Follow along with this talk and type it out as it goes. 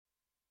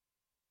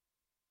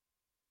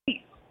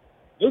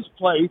This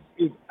place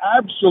is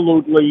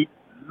absolutely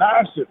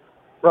massive.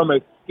 From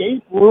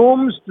escape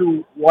rooms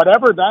to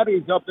whatever that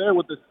is up there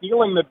with the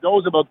ceiling that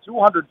goes about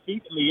 200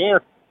 feet in the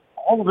air,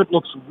 all of it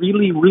looks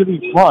really, really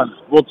fun.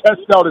 We'll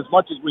test out as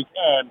much as we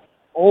can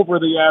over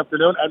the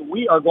afternoon, and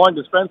we are going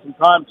to spend some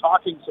time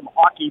talking some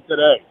hockey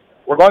today.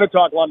 We're going to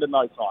talk London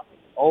Knights hockey,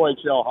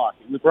 OHL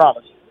hockey, we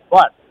promise.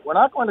 But we're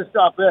not going to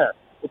stop there.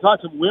 We'll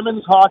talk some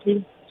women's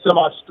hockey, some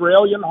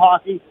Australian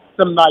hockey,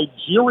 some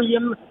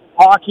Nigerian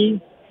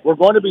hockey. We're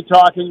going to be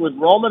talking with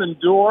Roman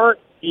Endure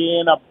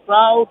in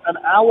about an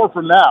hour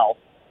from now.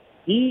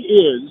 He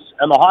is,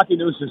 and the Hockey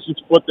News has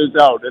just put this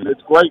out, and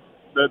it's great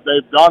that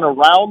they've gone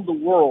around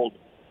the world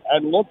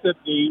and looked at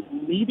the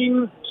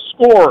leading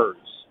scorers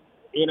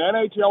in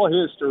NHL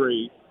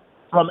history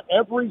from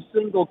every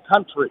single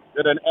country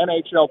that an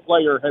NHL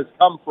player has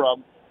come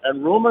from.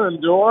 And Roman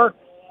Endure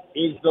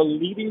is the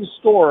leading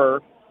scorer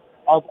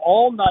of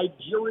all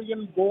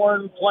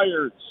Nigerian-born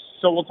players.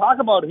 So we'll talk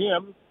about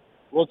him.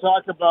 We'll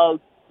talk about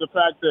the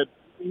fact that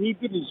he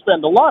didn't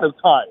spend a lot of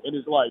time in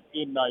his life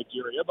in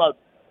Nigeria, about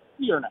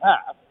a year and a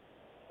half.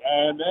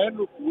 And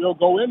then we'll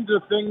go into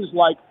things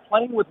like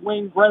playing with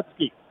Wayne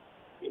Gretzky.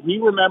 He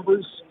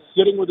remembers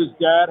sitting with his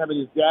dad, having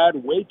his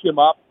dad wake him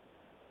up,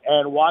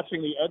 and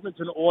watching the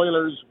Edmonton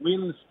Oilers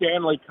win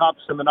Stanley Cups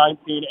in the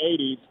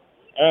 1980s.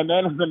 And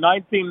then in the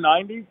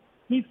 1990s,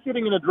 he's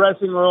sitting in a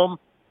dressing room,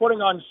 putting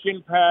on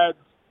shin pads,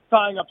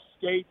 tying up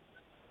skates,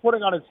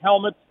 putting on his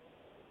helmet,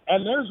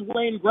 and there's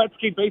Wayne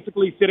Gretzky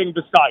basically sitting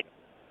beside him.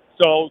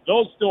 So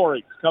those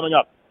stories coming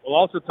up. We'll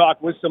also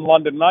talk with some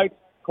London Knights.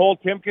 Cole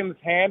Timken's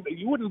hand,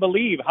 you wouldn't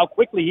believe how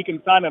quickly he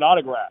can sign an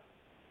autograph.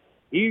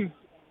 He's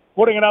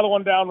putting another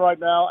one down right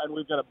now, and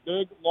we've got a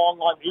big, long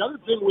line. The other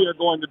thing we are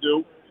going to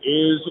do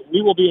is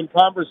we will be in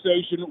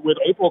conversation with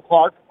April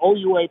Clark,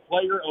 OUA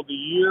Player of the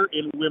Year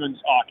in women's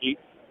hockey.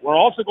 We're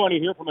also going to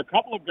hear from a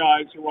couple of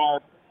guys who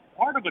are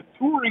part of a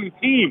touring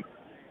team,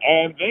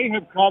 and they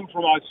have come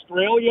from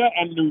Australia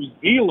and New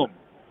Zealand,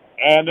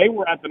 and they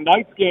were at the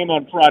Knights game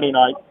on Friday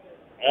night,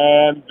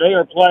 and they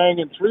are playing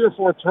in 3 or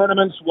 4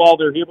 tournaments while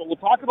they're here. But we'll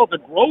talk about the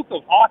growth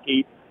of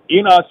hockey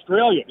in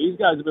Australia. These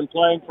guys have been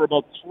playing for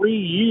about 3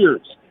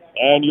 years,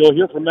 and you'll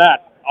hear from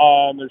that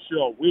on the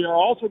show. We are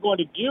also going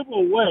to give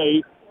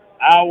away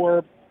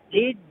our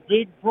big,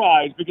 big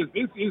prize because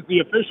this is the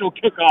official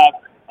kickoff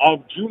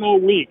of Juno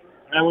Week,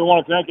 and we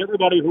want to thank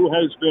everybody who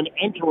has been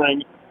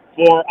entering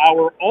for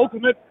our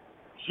ultimate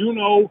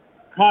Juno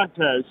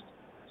contest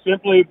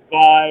simply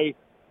by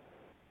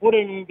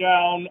putting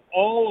down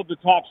all of the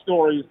top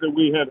stories that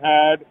we have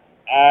had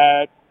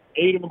at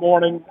 8 in the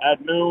morning,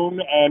 at noon,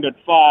 and at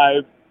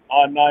 5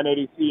 on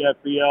 980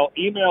 CFBL,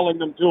 emailing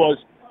them to us.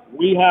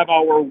 We have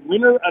our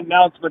winner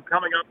announcement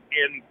coming up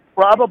in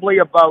probably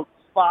about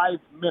 5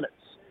 minutes.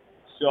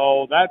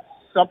 So that's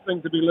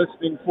something to be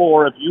listening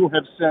for if you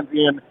have sent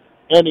in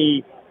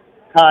any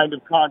kind of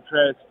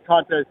contest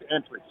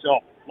entry. So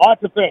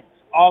lots of things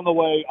on the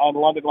way on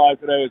London Live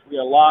today as we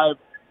are live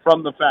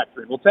from the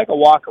factory. We'll take a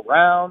walk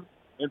around.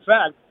 In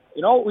fact,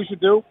 you know what we should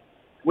do?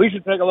 We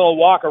should take a little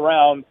walk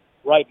around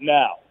right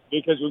now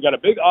because we've got a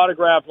big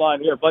autograph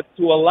line here. But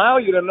to allow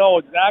you to know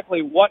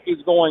exactly what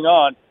is going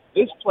on,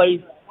 this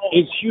place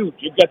is huge.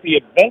 You've got the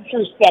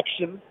adventure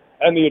section,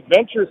 and the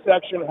adventure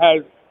section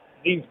has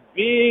these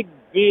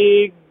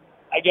big,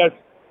 I guess,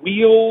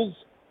 wheels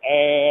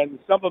and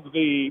some of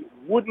the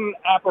wooden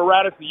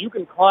apparatus that you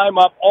can climb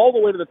up all the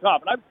way to the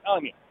top. And I'm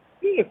telling you,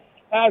 this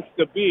has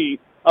to be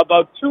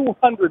about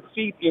 200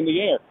 feet in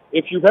the air.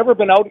 If you've ever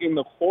been out in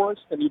the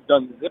forest and you've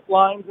done zip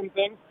lines and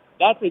things,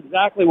 that's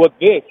exactly what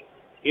this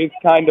is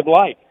kind of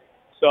like.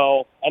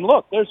 So, and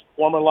look, there's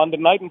former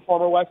London Knight and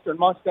former Western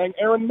Mustang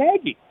Aaron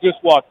Nagy just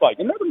walked by.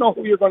 You never know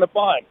who you're going to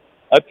find.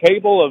 A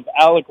table of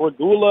Alec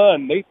Regula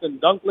and Nathan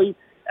Dunkley.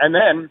 And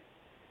then,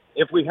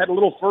 if we head a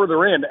little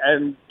further in,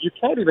 and you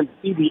can't even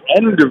see the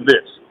end of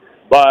this,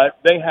 but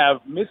they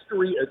have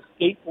mystery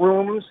escape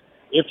rooms.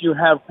 If you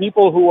have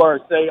people who are,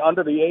 say,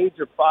 under the age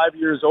of 5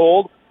 years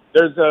old,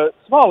 there's a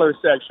smaller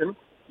section.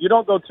 You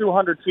don't go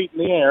 200 feet in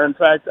the air. In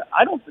fact,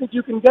 I don't think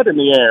you can get in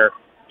the air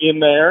in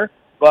there.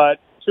 But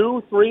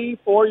 2, 3,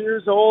 4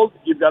 years old,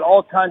 you've got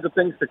all kinds of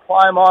things to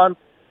climb on.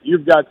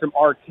 You've got some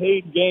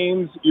arcade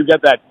games. You've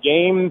got that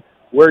game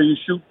where you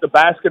shoot the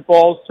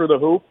basketballs through the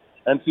hoop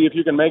and see if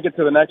you can make it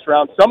to the next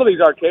round. Some of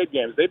these arcade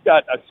games, they've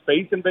got a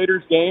Space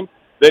Invaders game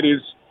that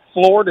is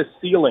floor to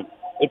ceiling.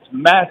 It's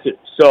massive.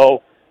 So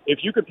if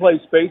you could play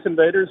Space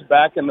Invaders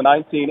back in the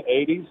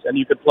 1980s and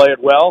you could play it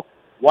well,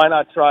 why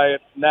not try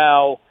it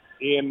now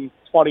in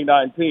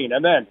 2019?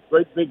 And then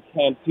great big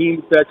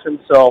canteen section.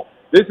 So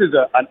this is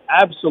an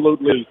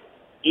absolutely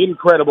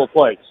incredible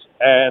place.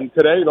 And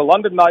today the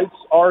London Knights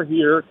are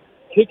here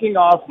kicking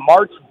off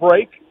March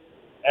break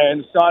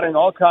and signing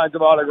all kinds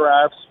of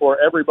autographs for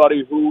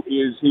everybody who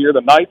is here.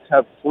 The Knights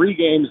have 3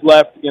 games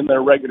left in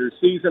their regular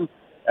season,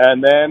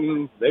 and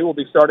then they will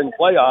be starting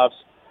playoffs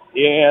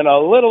in a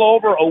little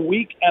over a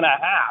week and a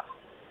half.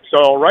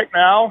 So right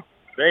now,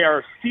 they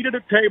are seated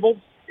at tables.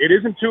 It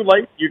isn't too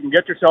late. You can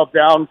get yourself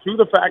down to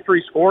the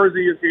factory.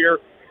 Scoresy is here,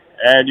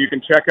 and you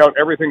can check out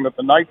everything that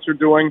the Knights are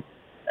doing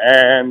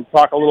and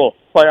talk a little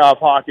playoff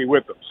hockey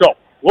with them. So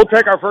we'll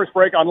take our first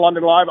break on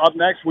London Live. Up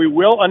next, we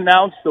will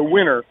announce the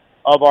winner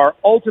of our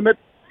Ultimate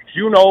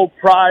Juno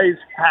Prize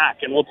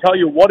Pack, and we'll tell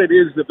you what it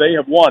is that they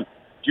have won.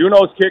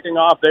 Juno's kicking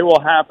off. They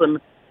will happen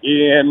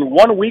in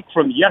 1 week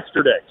from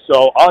yesterday,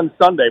 so on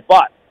Sunday.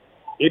 But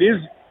it is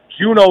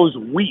Juno's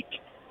week,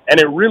 and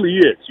it really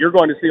is. You're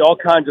going to see all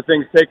kinds of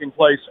things taking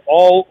place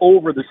all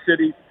over the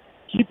city.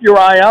 Keep your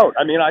eye out.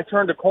 I mean, I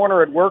turned a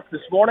corner at work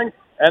this morning,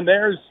 and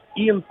there's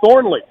Ian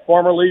Thornley,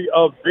 formerly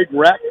of Big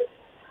Rec,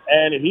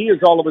 and he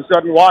is all of a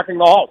sudden walking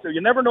the hall. So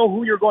you never know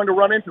who you're going to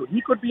run into.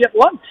 He could be at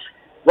lunch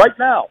right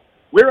now.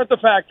 We're at the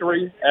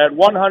factory at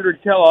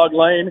 100 Kellogg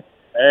Lane,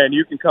 and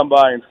you can come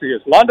by and see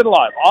us. London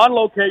Live, on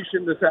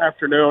location this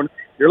afternoon.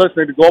 You're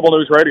listening to Global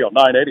News Radio,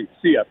 980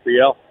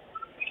 CFPL.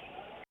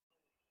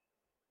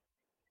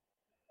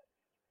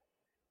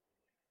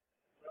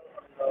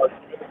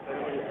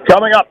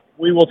 Coming up,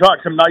 we will talk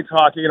some Knights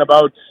hockey in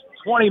about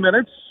 20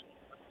 minutes.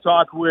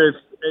 Talk with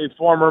a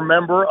former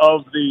member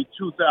of the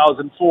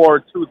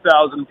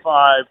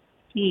 2004-2005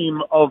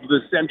 team of the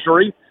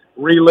century,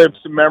 relive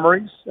some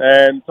memories,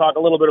 and talk a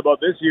little bit about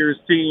this year's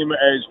team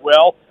as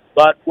well.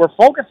 But we're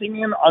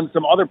focusing in on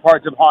some other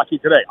parts of hockey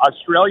today.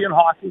 Australian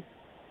hockey,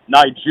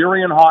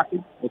 Nigerian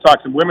hockey. We'll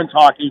talk some women's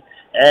hockey.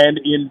 And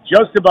in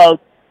just about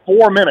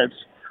 4 minutes,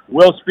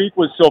 we'll speak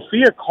with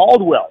Sophia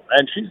Caldwell,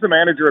 and she's the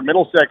manager at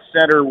Middlesex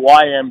Center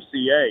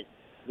YMCA.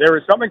 There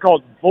is something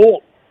called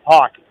Volt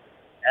hockey,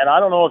 and I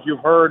don't know if you've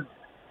heard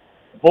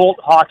Volt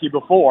hockey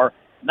before.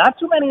 Not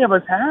too many of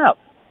us have.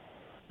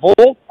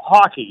 Volt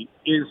hockey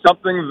is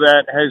something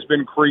that has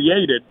been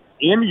created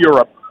in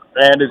Europe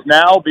and is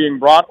now being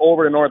brought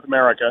over to North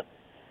America,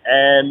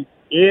 and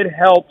it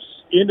helps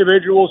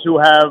individuals who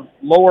have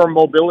lower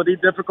mobility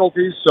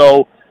difficulties.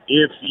 So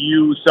if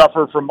you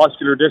suffer from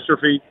muscular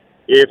dystrophy,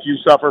 if you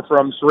suffer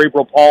from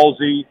cerebral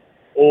palsy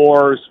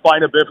or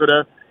spina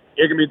bifida,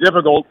 it can be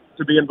difficult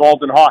to be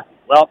involved in hockey.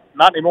 Well,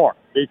 not anymore,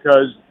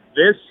 because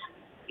this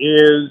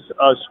is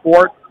a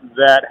sport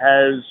that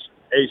has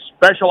a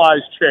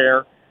specialized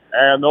chair,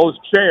 and those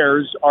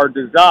chairs are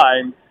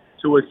designed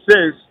to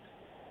assist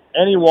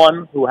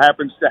anyone who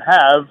happens to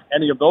have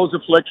any of those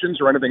afflictions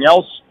or anything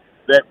else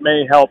that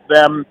may help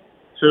them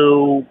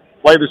to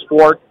play the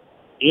sport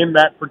in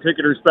that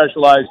particular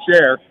specialized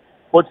chair,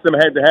 puts them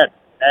head to head.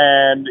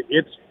 And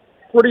it's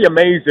pretty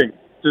amazing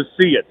to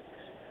see it.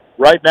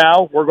 Right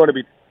now, we're going to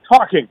be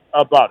talking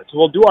about it. So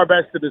we'll do our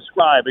best to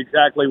describe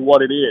exactly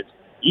what it is.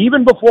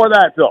 Even before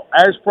that, though,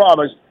 as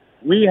promised,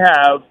 we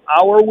have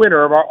our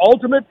winner of our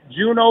Ultimate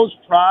Juno's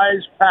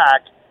Prize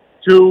Pack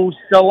to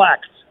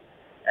select.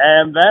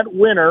 And that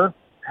winner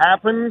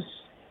happens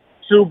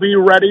to be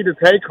ready to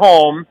take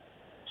home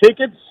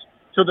tickets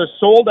to the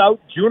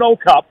sold-out Juno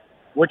Cup,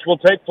 which will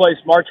take place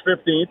March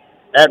 15th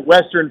at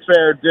Western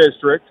Fair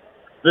District,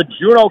 the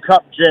Juno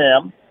Cup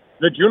Jam,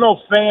 the Juno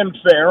Fan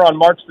Fair on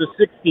March the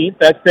 16th.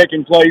 That's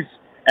taking place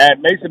at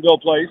Masonville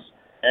Place,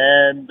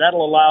 and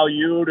that'll allow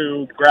you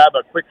to grab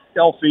a quick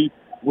selfie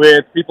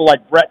with people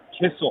like Brett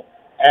Kissel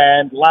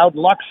and Loud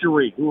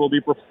Luxury, who will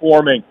be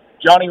performing.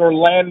 Johnny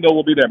Orlando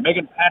will be there.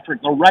 Megan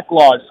Patrick, the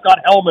Recklaws, Scott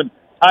Hellman,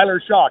 Tyler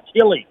Shaw,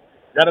 Killy.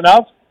 Is that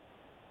enough?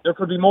 There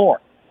could be more.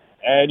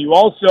 And you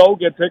also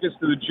get tickets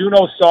to the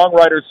Juno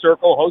Songwriters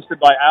Circle, hosted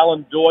by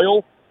Alan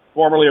Doyle,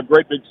 formerly of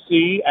Great Big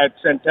Sea, at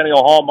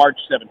Centennial Hall March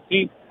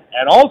 17th.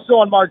 And also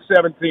on March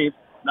 17th,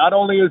 not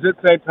only is it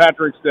St.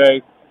 Patrick's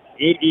Day,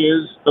 it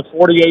is the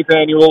 48th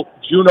annual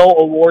Juno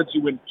Awards.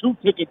 You win 2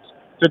 tickets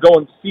to go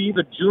and see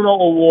the Juno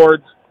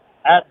Awards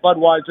at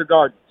Budweiser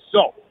Gardens.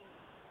 So,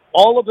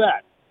 all of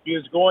that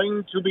is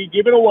going to be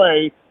given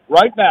away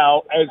right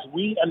now as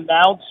we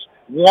announce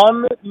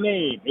one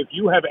name. If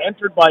you have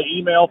entered by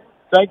email,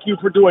 thank you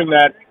for doing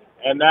that.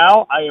 And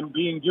now I am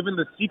being given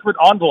the secret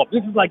envelope.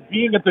 This is like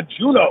being at the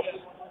Junos.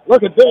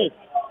 Look at this.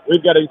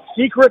 We've got a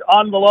secret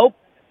envelope,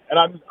 and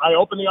I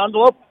open the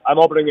envelope. I'm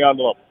opening the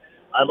envelope.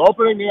 I'm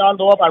opening the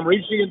envelope. I'm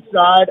reaching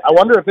inside. I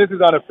wonder if this is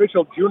on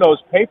official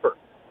Junos paper.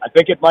 I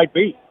think it might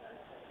be.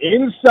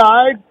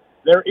 Inside,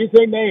 there is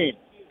a name.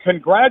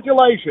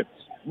 Congratulations,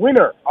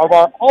 winner of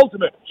our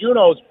Ultimate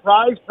Junos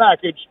Prize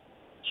Package,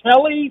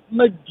 Kelly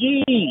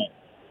McGee.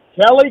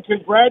 Kelly,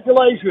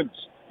 congratulations.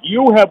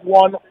 You have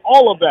won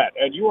all of that,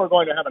 and you are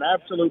going to have an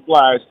absolute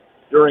blast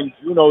during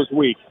Juno's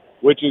week,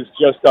 which is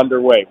just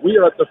underway. We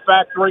are at the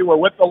factory. We're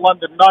with the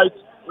London Knights.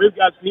 We've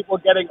got people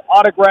getting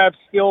autographs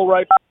still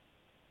right now.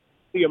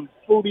 Liam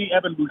Foodie,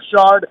 Evan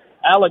Bouchard,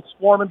 Alex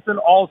Formanson,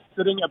 all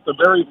sitting at the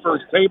very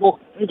first table.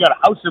 We've got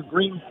House of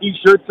Green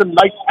T-shirts and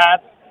Knights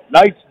hats,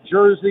 Knights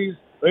jerseys.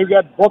 We've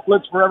got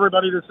booklets for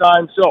everybody to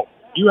sign. So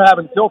you have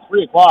until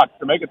 3 o'clock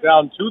to make it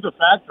down to the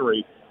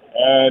factory,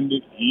 and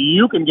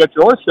you can get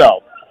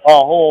yourself a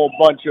whole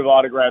bunch of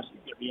autographs. You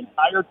get the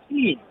entire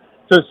team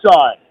to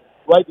sign.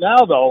 Right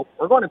now, though,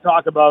 we're going to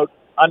talk about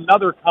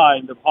another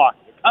kind of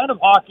hockey, a kind of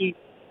hockey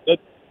that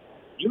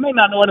you may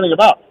not know anything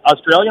about.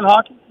 Australian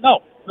hockey?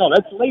 No,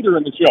 that's later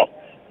in the show.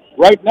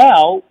 Right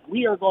now,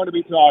 we are going to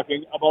be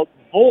talking about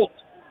Volt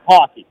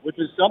hockey, which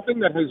is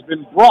something that has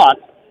been brought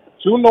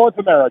to North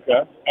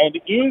America and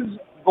is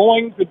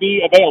going to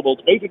be available.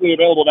 It's basically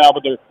available now,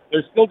 but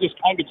they're still just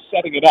kind of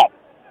setting it up.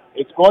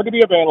 It's going to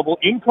be available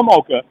in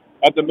Komoka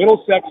at the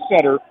Middlesex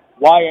Center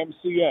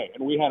YMCA.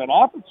 And we had an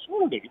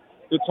opportunity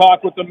to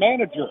talk with the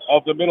manager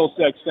of the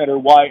Middlesex Center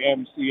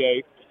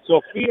YMCA,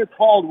 Sophia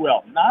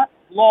Caldwell, not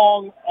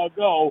long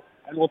ago.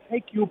 And we'll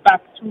take you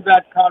back to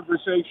that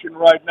conversation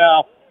right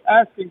now,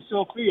 asking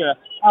Sophia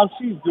how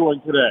she's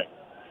doing today.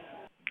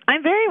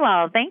 I'm very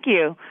well, thank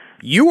you.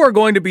 You are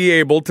going to be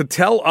able to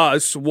tell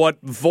us what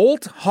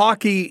Volt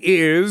Hockey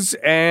is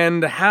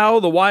and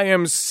how the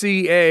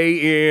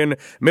YMCA in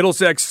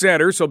Middlesex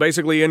Center, so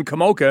basically in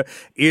Komoka,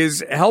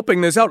 is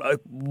helping this out.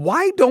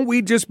 Why don't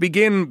we just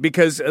begin?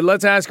 Because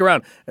let's ask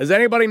around. Does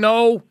anybody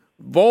know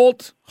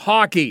Volt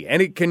Hockey?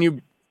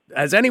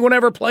 Has anyone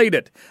ever played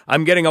it?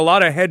 I'm getting a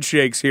lot of head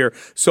shakes here.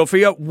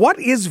 Sophia, what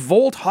is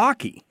Volt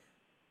Hockey?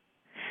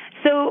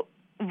 So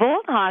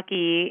Volt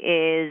Hockey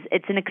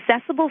it's an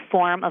accessible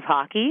form of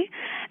hockey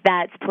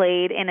that's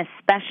played in a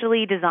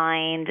specially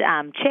designed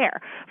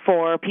chair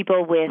for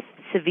people with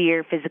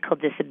severe physical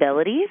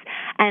disabilities.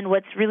 And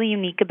what's really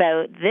unique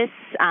about this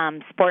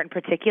sport in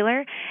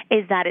particular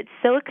is that it's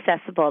so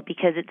accessible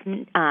because it's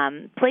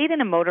played in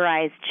a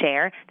motorized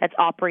chair that's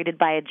operated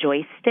by a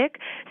joystick.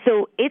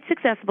 So it's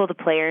accessible to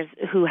players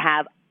who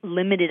have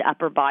limited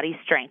upper body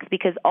strength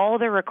because all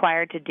they're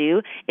required to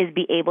do is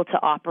be able to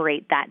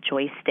operate that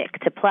joystick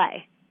to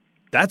play.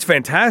 That's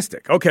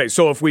fantastic. Okay,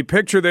 so if we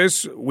picture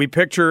this, we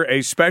picture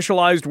a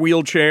specialized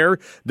wheelchair.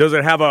 Does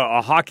it have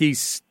a hockey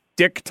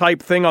stick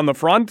type thing on the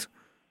front?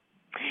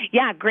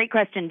 Yeah, great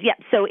question. Yeah,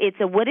 so it's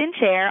a wooden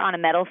chair on a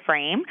metal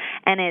frame,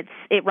 and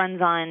it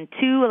runs on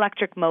 2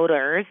 electric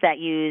motors that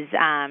use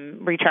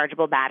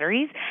rechargeable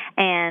batteries.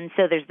 And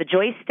so there's the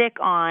joystick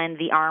on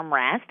the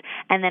armrest,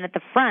 and then at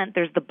the front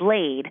there's the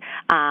blade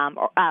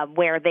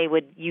where they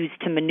would use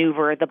to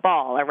maneuver the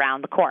ball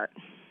around the court.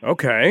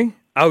 Okay,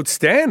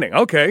 outstanding.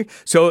 Okay,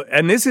 so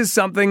and this is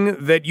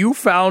something that you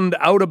found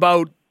out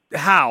about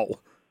how?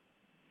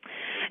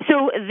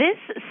 So this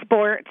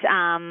sport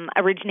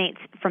originates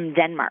from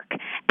Denmark,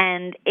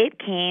 and it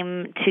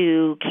came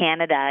to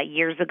Canada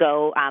years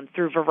ago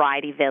through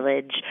Variety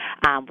Village,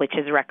 which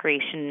is a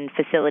recreation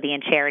facility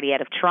and charity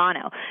out of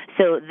Toronto.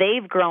 So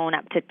they've grown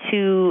up to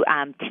 2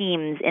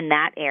 teams in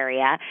that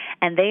area,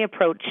 and they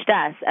approached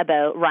us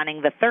about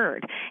running the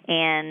third.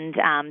 And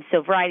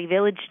so Variety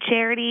Village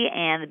Charity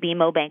and the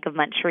BMO Bank of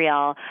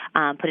Montreal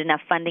put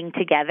enough funding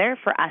together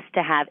for us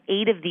to have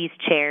 8 of these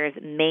chairs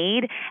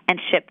made and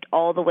shipped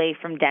all the way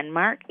from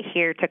Denmark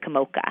here to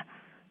Komoka.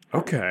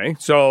 Okay,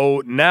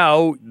 so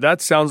now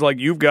that sounds like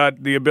you've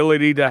got the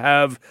ability to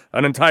have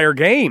an entire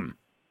game.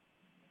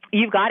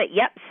 You've got it.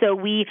 Yep. So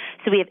we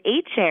have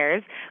 8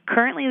 chairs.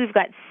 Currently, we've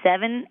got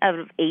 7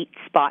 of 8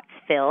 spots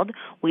filled.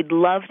 We'd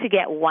love to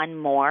get 1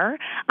 more,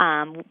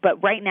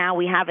 but right now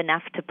we have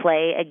enough to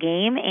play a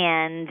game,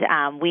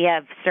 and we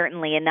have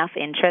certainly enough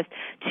interest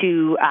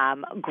to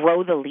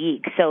grow the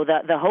league. So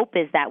the hope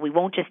is that we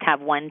won't just have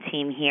 1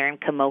 team here in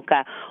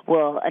Komoka.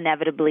 We'll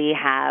inevitably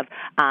have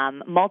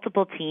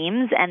multiple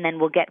teams, and then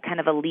we'll get kind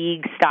of a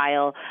league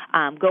style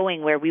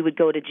going where we would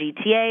go to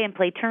GTA and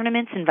play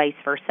tournaments and vice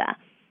versa.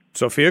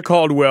 Sophia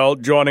Caldwell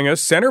joining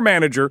us, center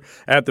manager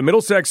at the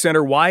Middlesex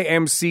Center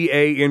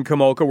YMCA in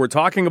Komoka. We're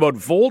talking about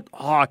Volt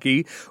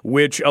Hockey,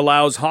 which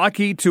allows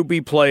hockey to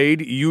be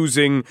played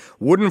using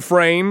wooden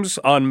frames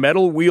on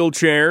metal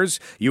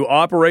wheelchairs. You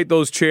operate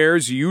those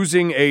chairs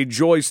using a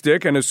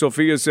joystick, and as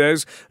Sophia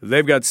says,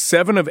 they've got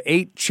 7 of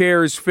 8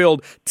 chairs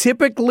filled.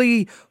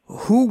 Typically,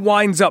 who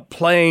winds up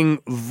playing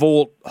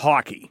Volt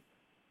Hockey?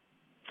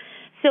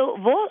 So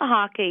Volt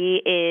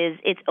Hockey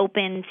it's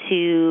open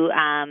to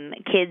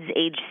kids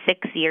age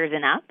 6 years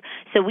and up.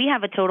 So we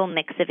have a total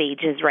mix of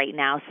ages right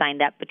now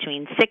signed up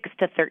between 6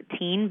 to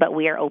 13, but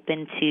we are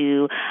open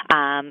to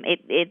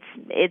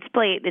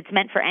it's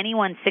meant for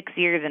anyone 6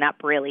 years and up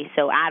really.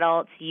 So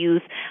adults,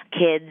 youth,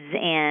 kids,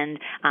 and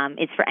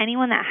it's for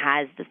anyone that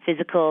has the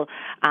physical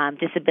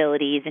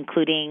disabilities,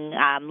 including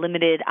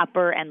limited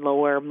upper and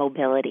lower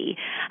mobility.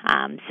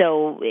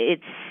 So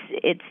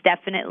it's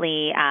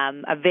definitely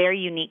a very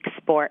unique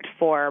sport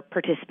for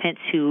participants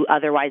who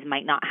otherwise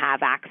might not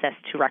have access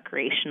to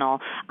recreational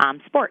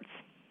sports.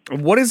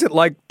 What is it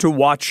like to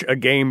watch a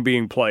game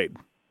being played?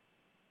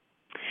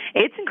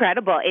 It's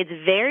incredible. It's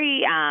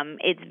very,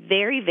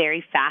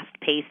 very fast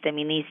paced. I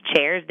mean, these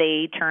chairs,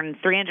 they turn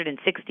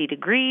 360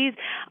 degrees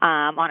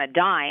on a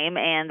dime,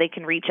 and they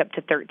can reach up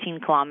to 13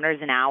 kilometers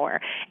an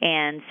hour.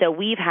 And so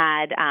we've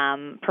had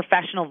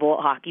professional Volt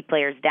Hockey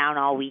players down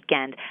all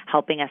weekend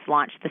helping us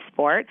launch the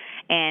sport,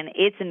 and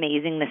it's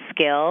amazing the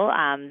skill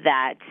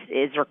that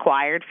is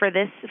required for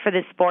this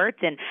sport,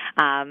 and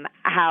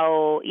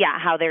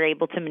how they're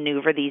able to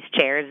maneuver these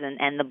chairs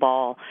and the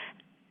ball.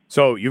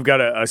 So you've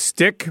got a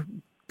stick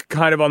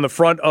kind of on the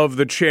front of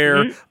the chair.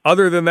 Mm-hmm.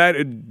 Other than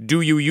that,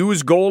 do you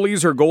use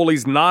goalies or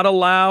goalies not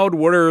allowed?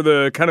 What are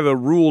the kind of the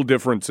rule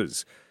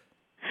differences?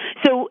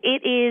 So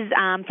it is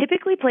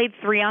typically played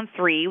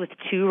 3-on-3 with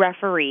 2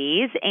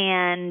 referees,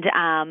 and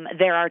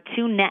there are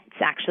 2 nets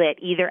actually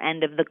at either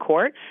end of the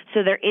court,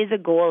 so there is a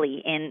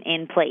goalie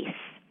in place.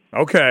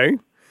 Okay.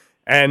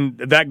 And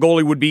that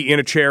goalie would be in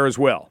a chair as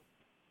well?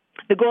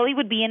 The goalie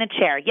would be in a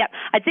chair, yep.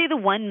 I'd say the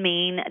one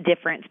main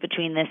difference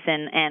between this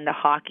and the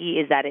hockey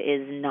is that it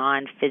is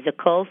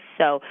non-physical,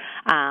 so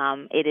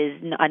it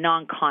is a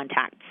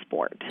non-contact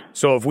sport.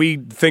 So if we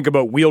think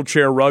about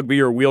wheelchair rugby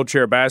or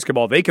wheelchair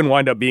basketball, they can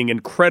wind up being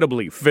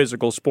incredibly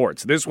physical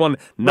sports. This one,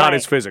 not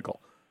as physical.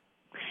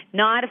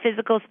 Not a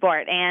physical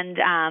sport,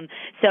 and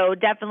so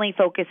definitely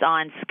focus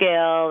on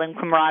skill and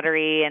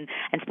camaraderie and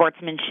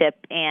sportsmanship,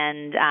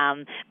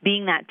 and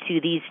being that too,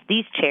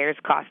 these chairs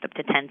cost up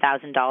to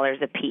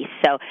 $10,000 a piece,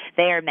 so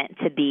they are meant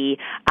to be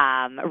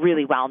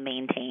really well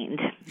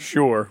maintained.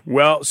 Sure.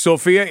 Well,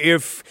 Sophia,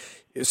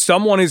 if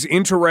someone is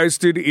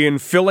interested in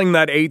filling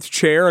that 8th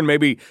chair and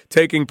maybe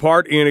taking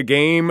part in a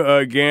game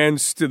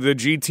against the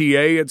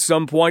GTA at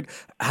some point,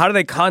 how do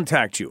they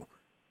contact you?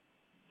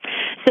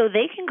 So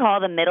they can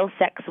call the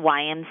Middlesex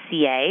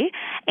YMCA,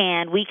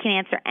 and we can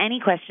answer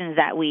any questions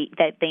that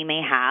they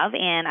may have.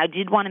 And I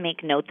did want to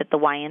make note that the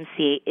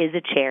YMCA is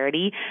a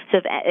charity, so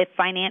if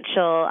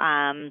financial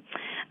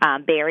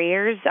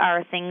barriers are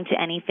a thing to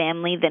any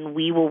family, then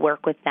we will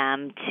work with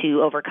them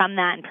to overcome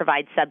that and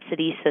provide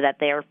subsidies so that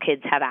their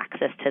kids have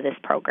access to this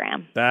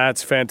program.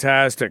 That's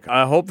fantastic.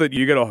 I hope that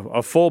you get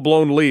a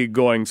full-blown league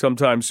going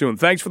sometime soon.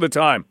 Thanks for the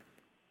time.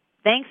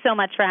 Thanks so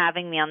much for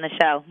having me on the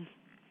show.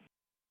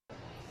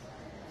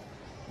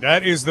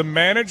 That is the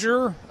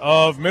manager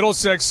of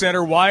Middlesex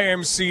Center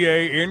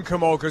YMCA in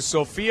Komoka,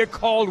 Sophia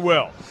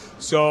Caldwell.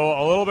 So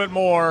a little bit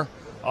more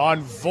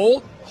on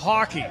Volt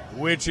Hockey,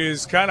 which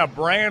is kind of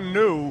brand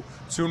new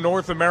to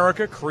North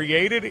America,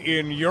 created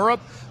in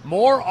Europe.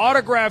 More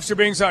autographs are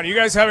being signed. You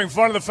guys having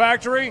fun at the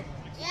factory?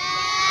 Yeah!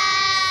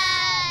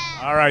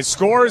 All right,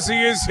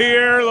 Scorsy is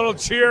here. A little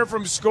cheer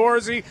from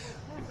Scorsy.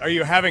 Are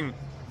you having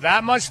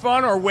that much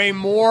fun or way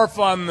more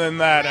fun than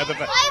that at the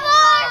factory?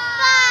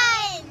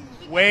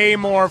 Way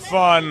more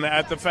fun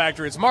at the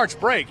factory. It's March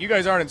break. You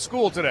guys aren't in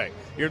school today.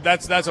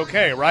 That's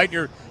okay, right?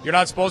 You're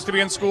not supposed to be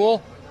in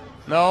school?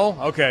 No?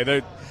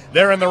 Okay,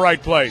 they're in the right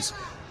place.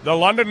 The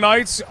London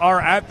Knights are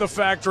at the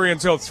factory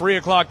until 3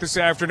 o'clock this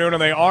afternoon,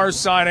 and they are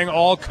signing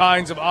all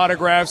kinds of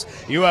autographs.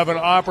 You have an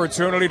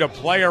opportunity to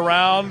play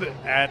around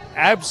at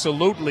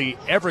absolutely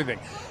everything.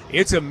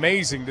 It's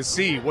amazing to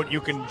see what you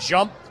can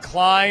jump,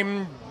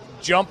 climb,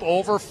 jump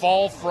over,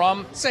 fall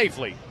from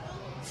safely.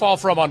 Fall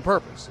from on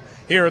purpose.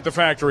 Here at the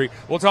factory.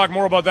 We'll talk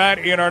more about that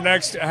in our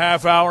next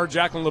half hour.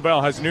 Jacqueline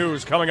LaBelle has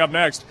news coming up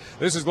next.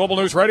 This is Global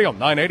News Radio,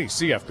 980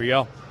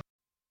 CFPL.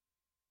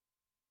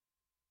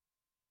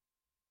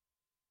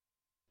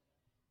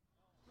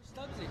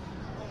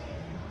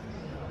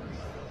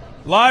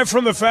 Live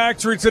from the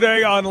factory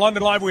today on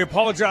London Live. We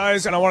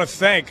apologize, and I want to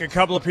thank a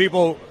couple of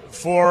people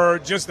for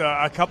just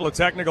a couple of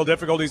technical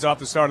difficulties off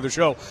the start of the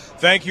show.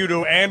 Thank you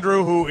to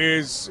Andrew, who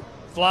is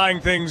flying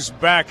things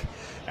back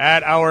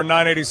at our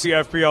 980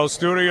 CFPL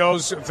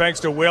studios.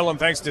 Thanks to Will and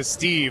thanks to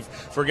Steve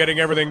for getting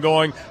everything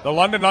going. The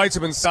London Knights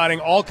have been signing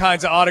all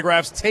kinds of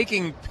autographs,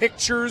 taking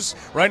pictures.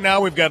 Right now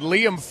we've got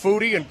Liam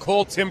Foudy and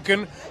Cole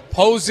Timken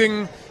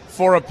posing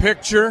for a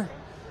picture,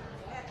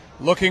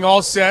 looking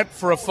all set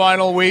for a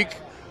final week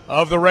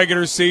of the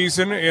regular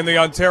season in the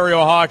Ontario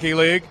Hockey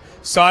League,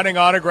 signing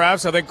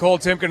autographs. I think Cole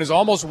Timken has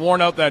almost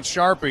worn out that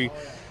Sharpie.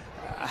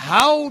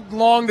 How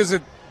long does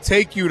it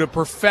take you to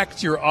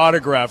perfect your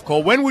autograph,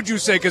 Cole? When would you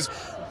say, because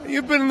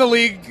you've been in the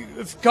league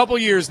a couple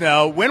years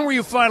now, when were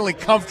you finally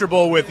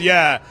comfortable with,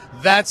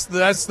 that's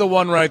the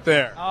one right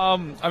there?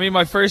 I mean,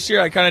 my first year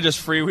I kind of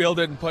just freewheeled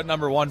it and put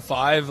number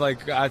 15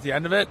 like at the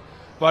end of it.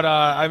 But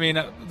I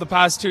mean, the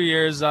past 2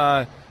 years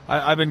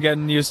I've been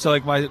getting used to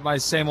like my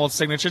same old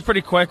signature. It's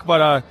pretty quick,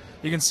 but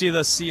you can see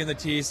the C and the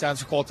T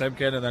stands for Cole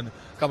Timken, and then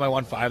got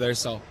my 15 there.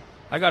 So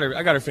I got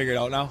her figured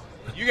out now.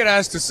 You get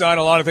asked to sign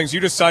a lot of things.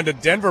 You just signed a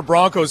Denver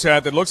Broncos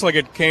hat that looks like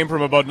it came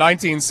from about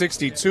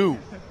 1962.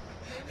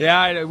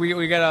 Yeah,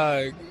 we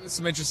get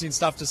some interesting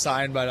stuff to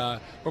sign,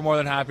 but we're more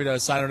than happy to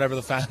sign whatever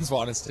the fans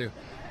want us to.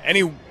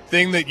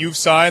 Anything that you've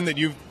signed that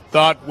you've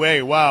thought,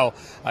 wow,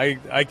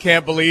 I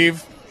can't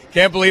believe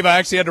I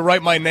actually had to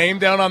write my name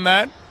down on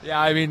that? Yeah,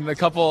 I mean, a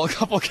couple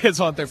kids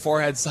want their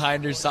forehead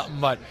signed or something,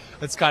 but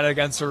it's kind of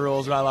against the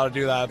rules. We're not allowed to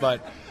do that,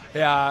 but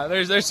yeah,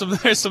 there's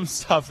some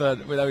stuff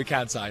that we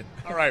can't sign.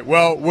 All right,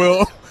 well,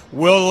 we'll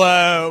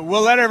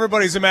let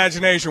everybody's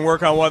imagination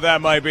work on what that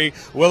might be.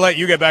 We'll let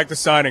you get back to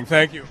signing.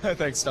 Thank you.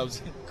 Thanks,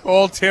 Stubbs.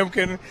 Cole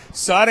Timken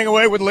signing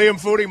away with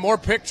Liam Foudy. More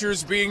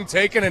pictures being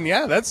taken, and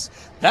yeah, that's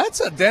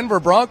a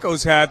Denver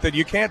Broncos hat that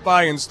you can't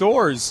buy in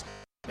stores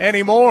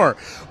anymore.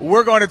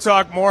 We're going to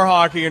talk more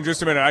hockey in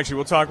just a minute. Actually,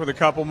 we'll talk with a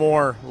couple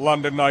more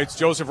London Knights.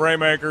 Joseph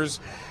Raymakers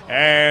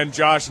and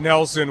Josh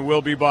Nelson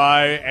will be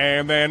by.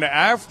 And then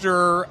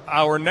after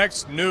our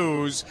next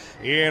news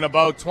in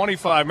about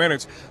 25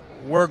 minutes,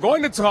 we're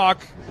going to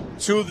talk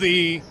to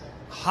the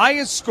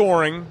highest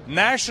scoring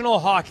National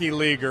Hockey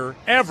Leaguer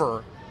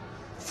ever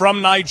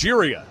from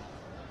Nigeria.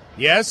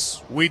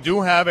 Yes, we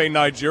do have a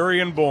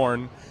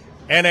Nigerian-born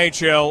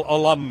NHL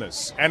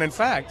alumnus. And in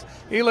fact,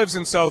 he lives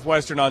in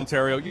southwestern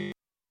Ontario. You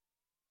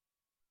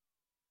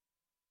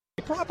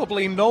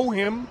probably know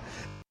him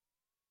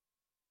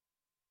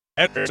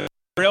at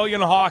Australian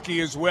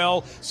hockey as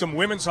well. Some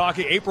women's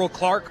hockey. April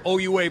Clark,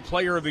 OUA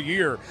Player of the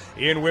Year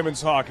in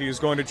women's hockey, is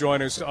going to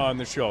join us on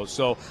the show.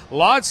 So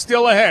lots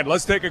still ahead.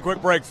 Let's take a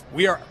quick break.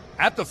 We are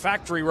at the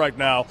factory right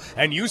now,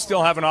 and you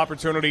still have an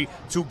opportunity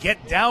to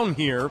get down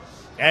here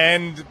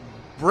and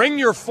bring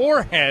your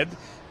forehead.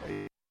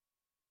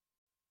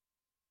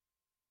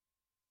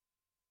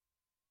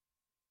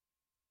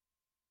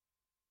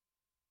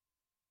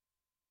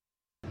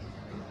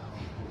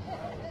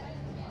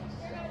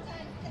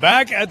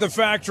 Back at the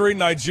factory,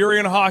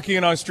 Nigerian hockey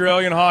and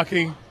Australian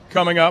hockey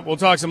coming up. We'll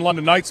talk some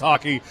London Knights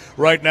hockey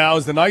right now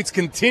as the Knights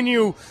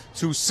continue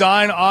to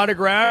sign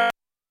autographs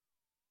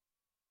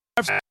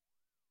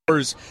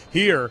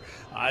here.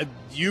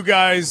 You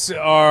guys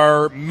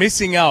are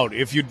missing out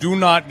if you do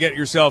not get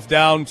yourself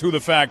down to the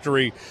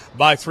factory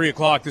by 3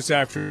 o'clock this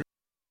afternoon.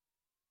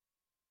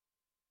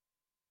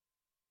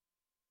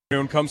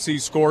 Come see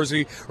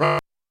Scorsy.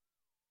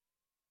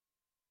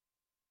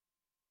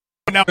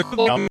 Now,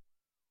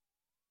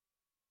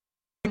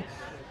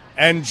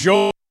 and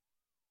Joe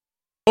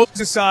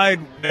decide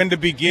when to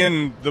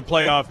begin the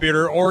playoff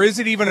theater, or is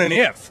it even an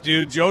if?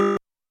 Do Joe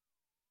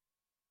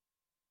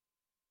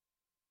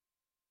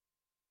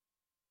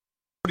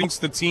thinks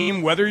the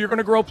team whether you're going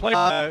to grow play?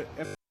 I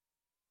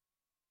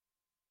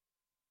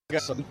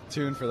guess I'm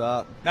tuned for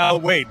that. Now,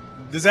 wait,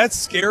 does that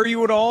scare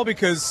you at all?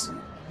 Because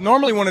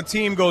normally when a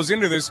team goes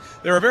into this,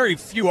 there are very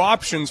few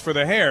options for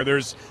the hair.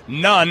 There's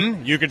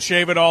none. You could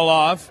shave it all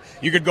off.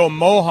 You could go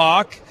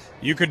mohawk.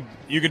 You could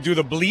do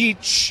the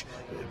bleach,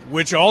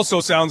 which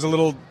also sounds a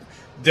little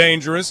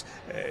dangerous.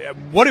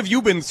 What have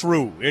you been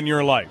through in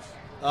your life?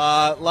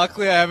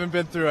 Luckily, I haven't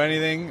been through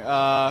anything.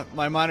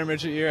 My minor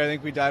midget year, I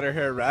think we dyed our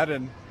hair red,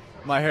 and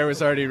my hair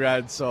was already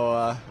red,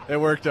 so it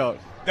worked out.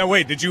 Now,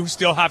 wait, did you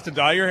still have to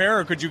dye your hair,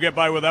 or could you get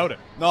by without it?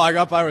 No, I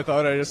got by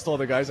without it. I just told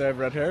the guys I have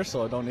red hair,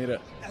 so I don't need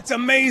it. That's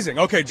amazing.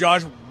 Okay,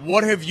 Josh,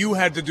 what have you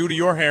had to do to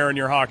your hair in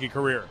your hockey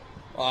career?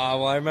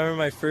 Well, I remember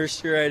my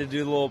first year I had to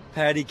do the little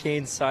Patty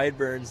Kane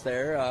sideburns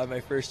there,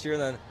 my first year.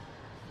 Then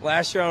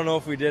last year I don't know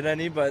if we did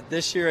any, but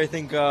this year I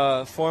think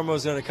Formo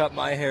was going to cut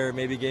my hair,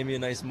 maybe gave me a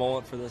nice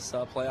mullet for this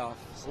playoff.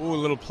 Ooh, a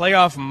little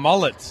playoff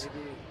mullet.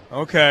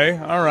 Okay,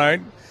 all right.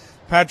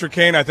 Patrick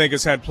Kane, I think,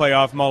 has had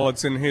playoff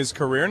mullets in his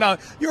career. Now,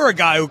 you're a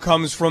guy who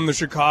comes from the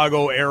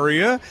Chicago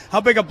area.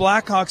 How big a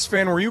Blackhawks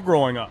fan were you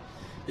growing up?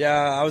 Yeah,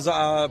 I was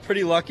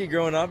pretty lucky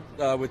growing up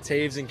with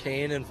Taves and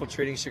Kane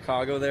infiltrating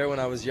Chicago there when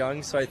I was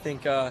young, so I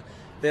think they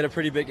had a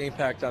pretty big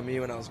impact on me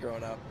when I was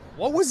growing up.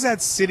 What was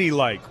that city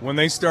like when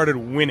they started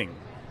winning?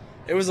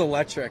 It was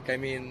electric. I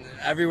mean,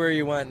 everywhere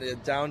you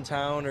went,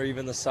 downtown or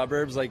even the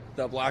suburbs, like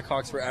the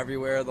Blackhawks were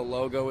everywhere, the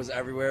logo was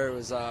everywhere. It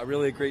was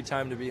really a great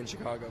time to be in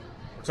Chicago.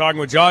 We're talking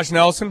with Josh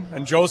Nelson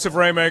and Joseph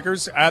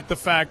Raymakers at the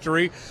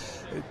factory.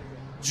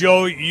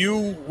 Joe,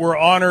 you were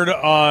honored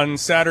on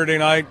Saturday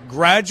night,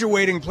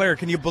 graduating player.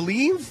 Can you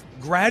believe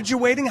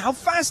graduating? How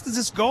fast does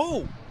this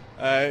go?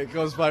 It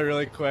goes by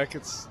really quick.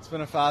 It's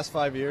been a fast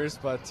 5 years,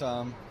 but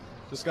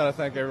just got to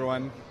thank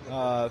everyone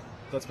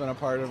that's been a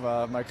part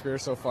of my career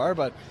so far.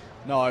 But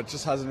no, it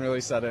just hasn't really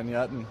set in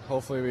yet, and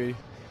hopefully we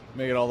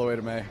make it all the way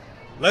to May.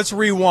 Let's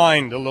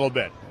rewind a little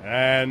bit,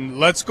 and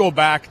let's go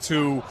back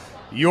to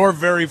your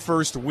very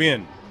first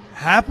win.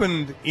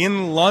 Happened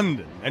in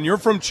London, and you're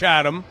from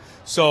Chatham.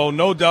 So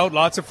no doubt,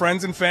 lots of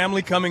friends and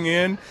family coming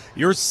in.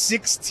 You're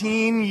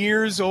 16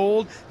 years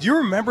old. Do you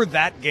remember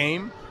that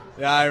game?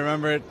 Yeah, I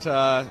remember it.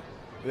 I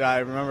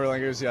remember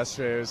like it was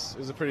yesterday. It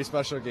was a pretty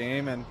special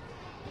game, and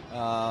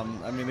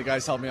I mean the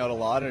guys helped me out a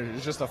lot, and it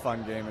was just a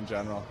fun game in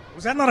general.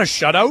 Was that not a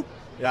shutout?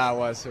 Yeah, it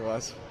was.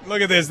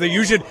 Look at this.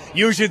 You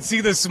should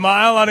see the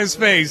smile on his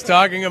face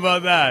talking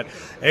about that.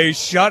 A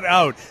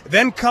shutout.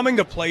 Then coming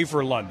to play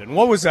for London.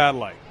 What was that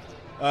like?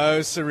 It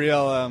was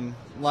surreal.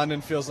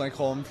 London feels like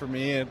home for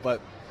me,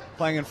 but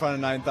playing in front of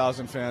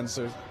 9,000 fans,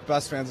 they're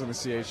best fans in the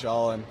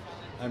CHL, and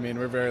I mean,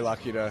 we're very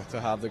lucky to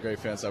have the great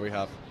fans that we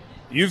have.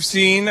 You've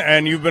seen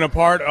and you've been a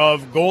part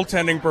of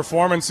goaltending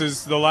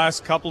performances the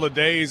last couple of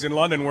days in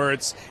London where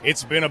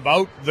it's been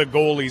about the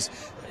goalies.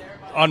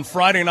 On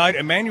Friday night,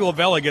 Emmanuel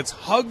Vela gets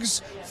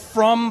hugs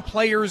from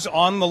players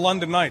on the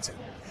London Knights.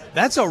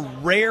 That's a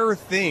rare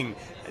thing.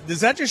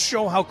 Does that just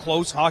show how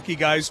close hockey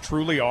guys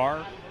truly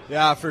are?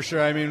 Yeah, for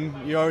sure. I mean,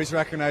 you always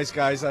recognize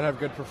guys that have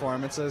good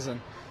performances,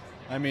 and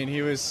I mean,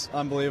 he was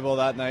unbelievable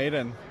that night.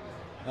 And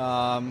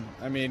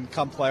I mean,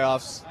 come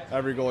playoffs,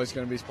 every goalie's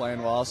going to be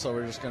playing well, so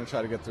we're just going to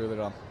try to get through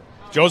them.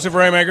 Joseph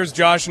Raymakers,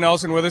 Josh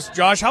Nelson with us.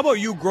 Josh, how about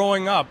you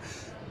growing up,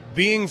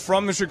 being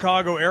from the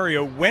Chicago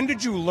area? When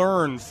did you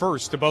learn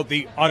first about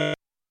the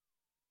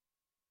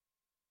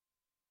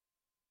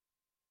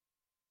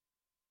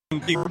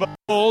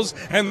Bulls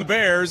and the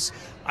Bears?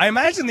 I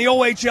imagine the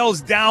OHL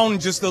is down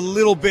just a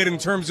little bit in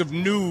terms of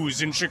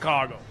news in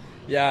Chicago.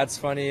 Yeah, it's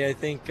funny. I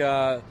think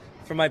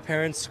for for my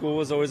parents, school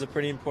was always a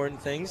pretty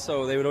important thing,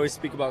 so they would always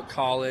speak about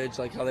college,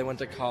 like how they went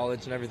to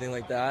college and everything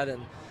like that.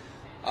 And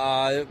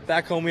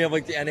back home we have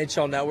like the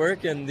NHL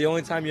Network, and the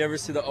only time you ever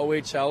see the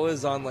OHL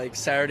is on like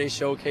Saturday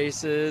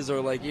showcases or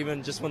like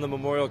even just when the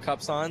Memorial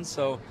Cup's on.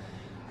 So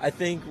I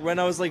think when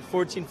I was like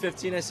 14,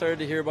 15, I started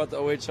to hear about the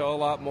OHL a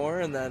lot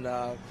more, and then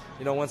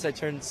once I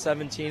turned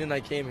 17 and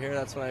I came here,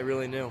 that's when I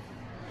really knew.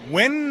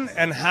 When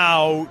and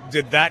how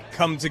did that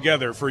come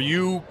together for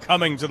you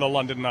coming to the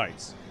London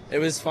Knights? It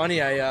was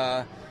funny.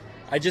 I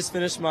just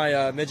finished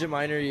my midget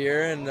minor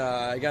year, and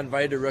I got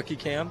invited to rookie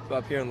camp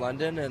up here in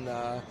London,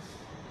 and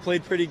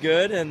played pretty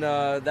good. And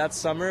that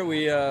summer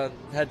we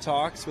had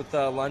talks with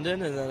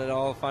London, and then it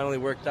all finally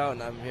worked out,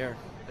 and I'm here.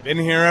 Been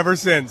here ever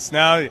since.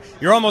 Now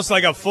you're almost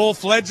like a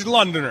full-fledged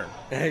Londoner.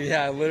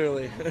 Yeah,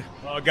 literally.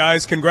 Well,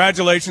 guys,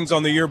 congratulations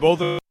on the year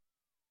both of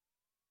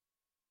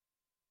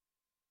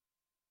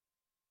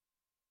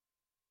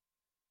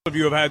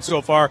you have had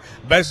so far.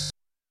 Best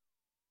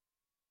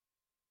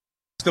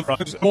of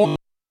a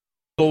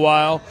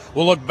while.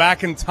 We'll look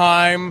back in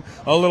time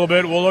a little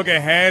bit. We'll look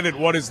ahead at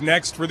what is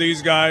next for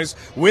these guys.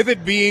 With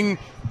it being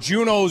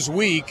Juno's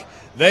week,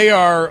 they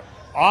are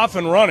off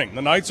and running.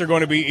 The Knights are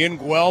going to be in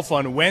Guelph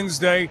on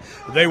Wednesday.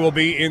 They will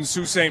be in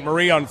Sault Ste.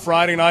 Marie on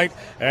Friday night,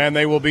 and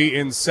they will be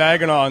in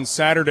Saginaw on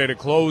Saturday to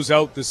close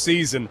out the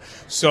season.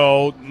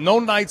 So no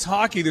Knights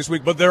hockey this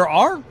week, but there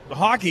are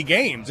hockey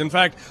games. In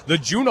fact, the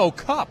Juno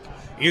Cup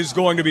is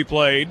going to be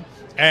played,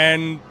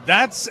 and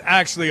that's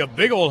actually a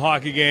big old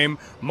hockey game,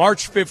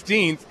 March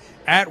 15th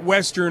at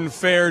Western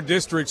Fair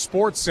District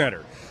Sports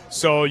Center.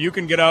 So you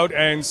can get out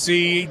and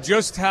see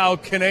just how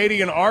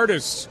Canadian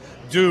artists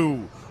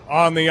do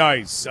on the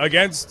ice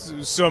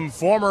against some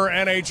former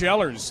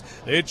NHLers.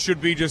 It should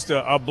be just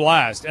a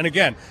blast. And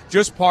again,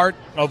 just part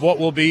of what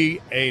will be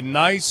a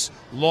nice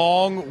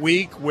long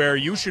week where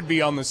you should be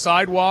on the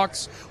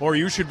sidewalks or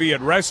you should be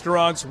at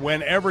restaurants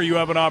whenever you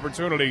have an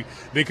opportunity,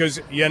 because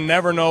you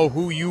never know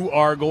who you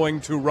are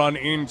going to run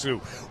into.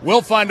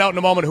 We'll find out in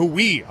a moment who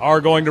we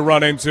are going to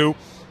run into.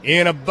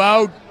 In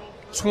about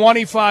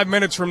 25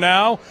 minutes from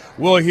now,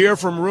 we'll hear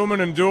from Ruben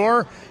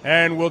Endure,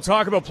 and we'll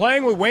talk about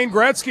playing with Wayne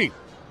Gretzky.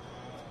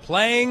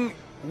 Playing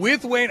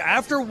with Wayne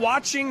after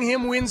watching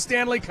him win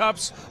Stanley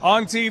Cups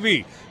on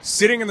TV,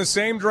 sitting in the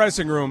same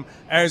dressing room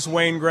as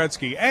Wayne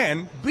Gretzky,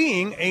 and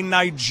being a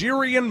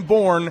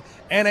Nigerian-born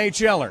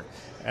NHLer.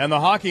 And the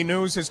Hockey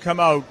News has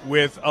come out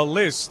with a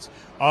list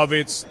of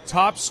its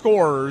top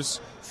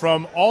scorers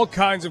from all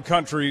kinds of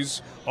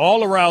countries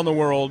all around the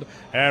world,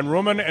 and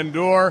Ruben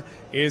Endure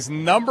is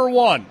number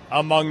one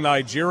among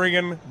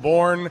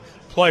Nigerian-born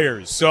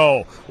players.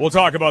 So we'll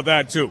talk about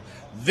that too.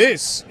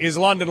 This is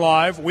London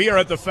Live. We are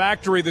at the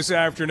factory this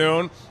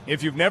afternoon.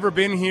 If you've never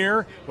been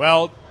here,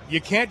 well,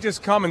 you can't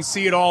just come and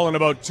see it all in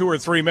about 2 or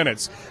 3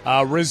 minutes.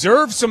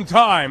 Reserve some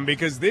time,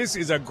 because this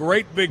is a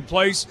great big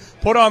place.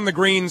 Put on the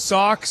green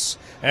socks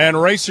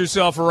and race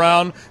yourself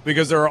around,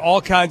 because there are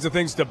all kinds of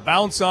things to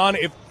bounce on.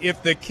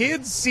 If the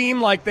kids seem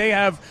like they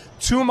have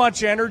too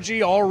much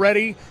energy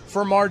already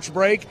for March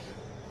break,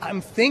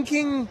 I'm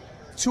thinking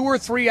 2 or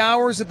 3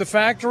 hours at the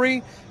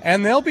factory,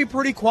 and they'll be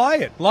pretty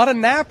quiet. A lot of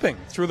napping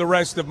through the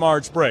rest of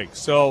March break.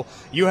 So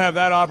you have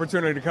that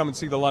opportunity to come and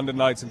see the London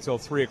Knights until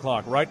 3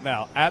 o'clock right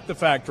now at the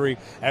factory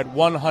at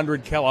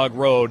 100 Kellogg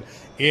Road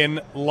in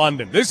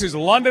London. This is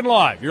London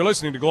Live. You're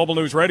listening to Global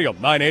News Radio,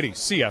 980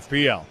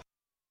 CFPL.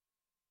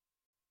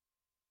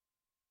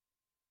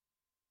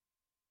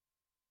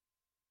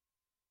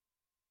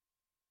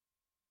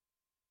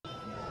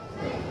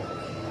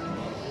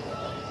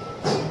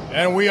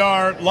 And we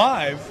are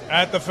live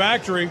at the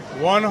factory,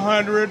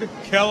 100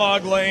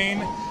 Kellogg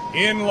Lane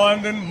in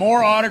London.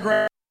 More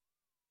autographs.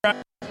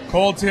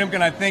 Cole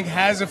Timken, I think,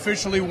 has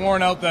officially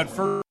worn out that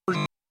first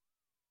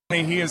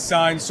he has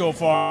signed so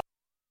far.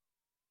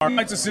 Our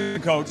Knights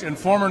assistant coach and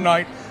former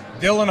Knight,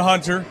 Dylan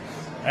Hunter.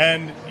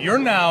 And you're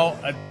now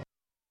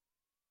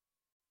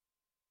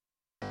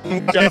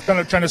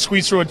trying to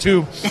squeeze through a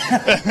tube.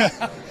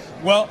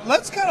 Well,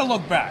 let's kind of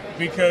look back,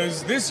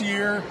 because this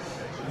year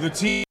the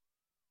team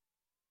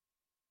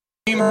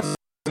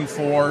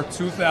 2004,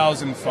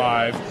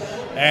 2005,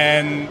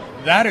 and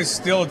that is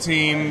still a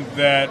team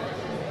that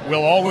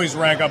will always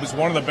rank up as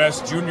one of the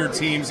best junior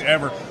teams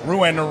ever.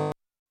 Ruan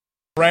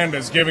Miranda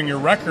is giving your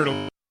record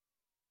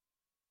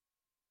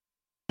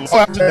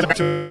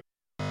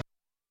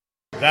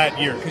that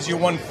year, because you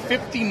won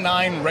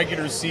 59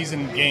 regular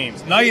season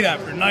games, night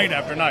after night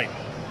after night.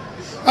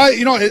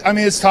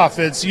 It's tough.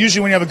 It's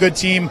usually when you have a good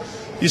team,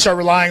 you start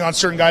relying on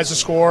certain guys to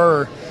score,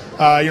 or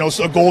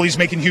so a goalie's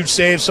making huge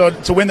saves. So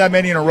to win that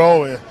many in a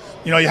row,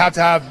 you have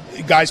to have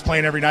guys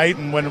playing every night,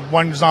 and when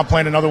one's not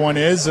playing, another one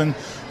is. And,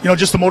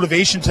 just the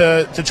motivation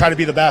to try to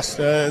be the best.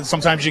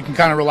 Sometimes you can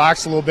kind of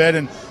relax a little bit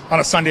and on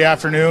a Sunday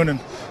afternoon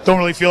and don't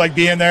really feel like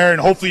being there, and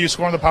hopefully you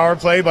score on the power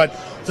play. But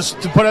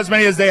to put as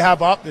many as they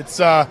have up, it's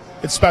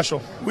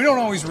special. We don't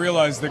always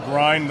realize the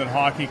grind that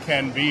hockey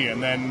can be,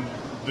 and then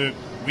the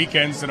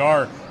weekends that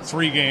are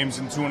 3 games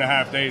in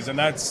 2.5 days, and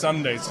that's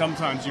Sunday.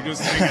 Sometimes you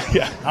just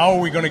think, How are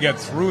we going to get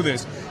through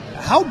this?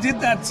 How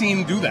did that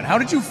team do that? How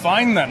did you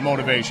find that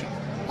motivation?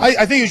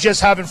 I think it's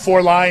just having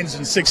 4 lines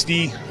and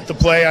 6D to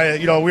play.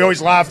 We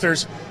always laugh.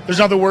 There's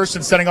nothing worse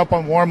than setting up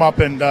on warm-up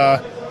and,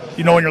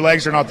 when your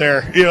legs are not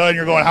there, and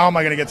you're going, how am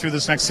I going to get through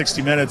this next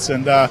 60 minutes?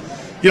 And,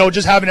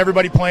 just having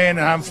everybody playing and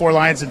having 4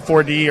 lines and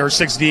 4D or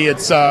 6D,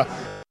 it's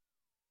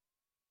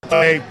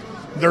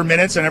their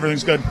minutes and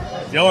everything's good.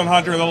 Dylan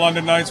Hunter of the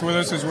London Knights with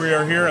us as we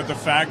are here at the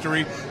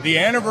factory. The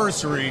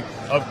anniversary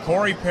of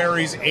Corey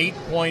Perry's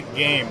 8-point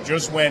game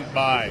just went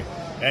by.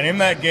 And in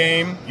that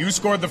game, you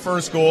scored the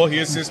first goal. He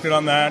assisted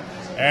on that.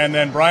 And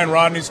then Brian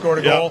Rodney scored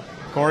a goal.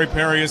 Corey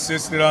Perry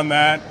assisted on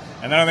that.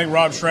 And then I think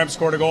Rob Schremp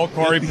scored a goal.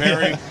 Corey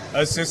Perry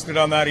assisted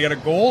on that. He had a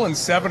goal and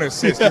 7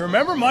 assists. Do you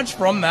remember much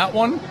from that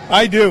one?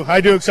 I do.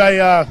 Because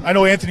I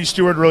know Anthony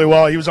Stewart really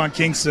well. He was on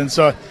Kingston.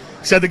 So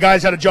he said the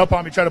guys had to jump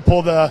on me, try to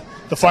pull the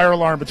fire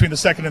alarm between the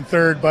second and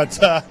third. But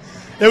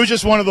it was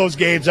just one of those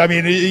games. I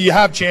mean, you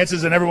have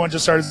chances, and everyone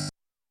just started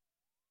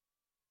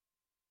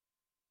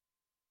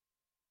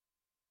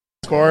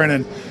scoring.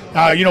 And,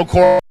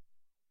 Corey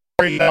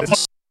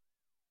got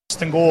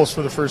goals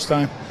for the first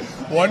time.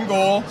 1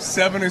 goal,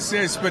 7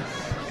 assists. But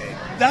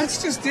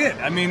that's just it.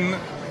 I mean,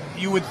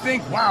 you would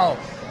think, wow,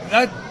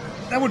 that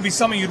would be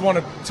something you'd want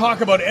to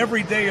talk about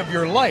every day of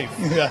your life.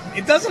 Yeah.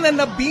 It doesn't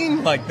end up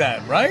being like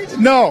that, right?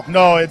 No,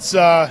 it's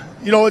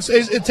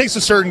it takes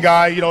a certain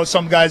guy.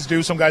 Some guys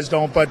do, some guys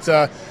don't,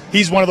 but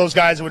he's one of those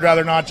guys that would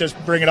rather not just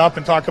bring it up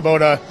and talk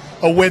about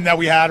a win that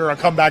we had or a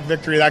comeback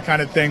victory, that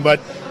kind of thing. But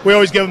we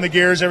always give him the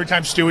gears every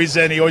time Stewie's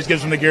in. He always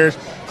gives him the gears,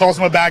 calls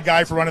him a bad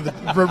guy for running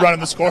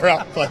the score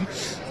up. But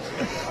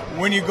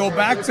when you go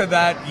back to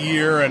that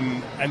year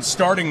and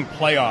starting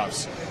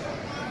playoffs,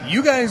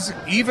 you guys,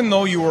 even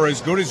though you were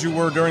as good as you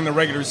were during the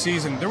regular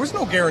season, there was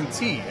no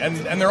guarantee.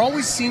 And there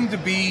always seemed to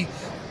be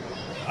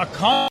a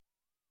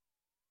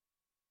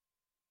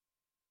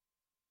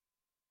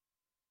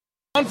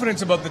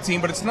confidence about the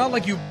team, but it's not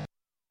like you.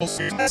 Is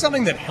that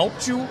something that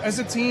helped you as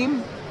a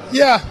team?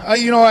 Yeah,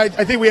 I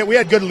think we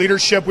had good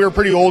leadership. We were a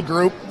pretty old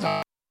group.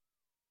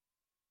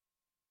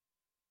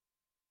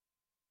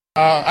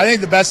 I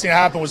think the best thing that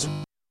happened was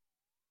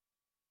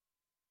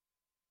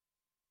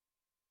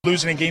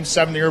losing in Game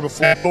 7 the year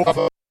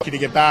before to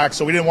get back,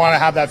 so we didn't want to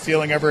have that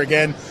feeling ever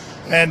again.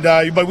 And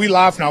but we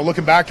laugh now,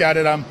 looking back at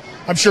it. I'm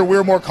sure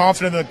we're more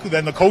confident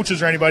than the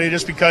coaches or anybody,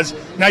 just because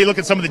now you look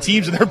at some of the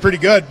teams and they're pretty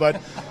good.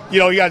 But you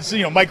got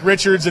Mike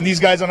Richards and these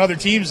guys on other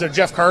teams,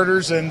 Jeff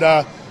Carter's, and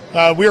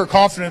we were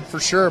confident for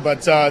sure.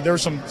 But there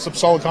was some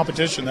solid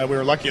competition that we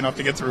were lucky enough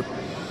to get through.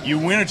 You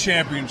win a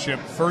championship,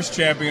 first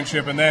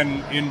championship, and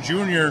then in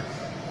junior,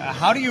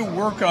 how do you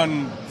work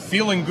on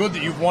feeling good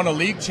that you've won a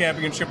league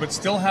championship but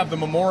still have the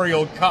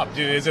Memorial Cup?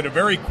 Is it a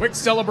very quick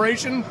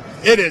celebration?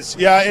 It is.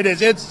 Yeah, it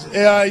is. It's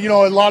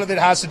a lot of it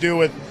has to do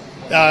with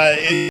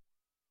I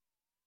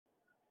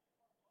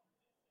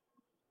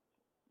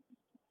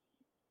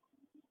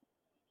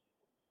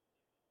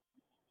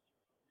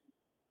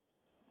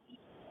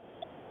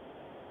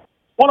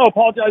want to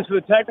apologize for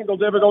the technical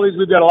difficulties.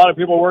 We've got a lot of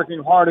people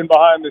working hard and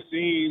behind the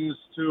scenes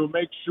to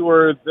make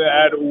sure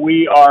that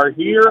we are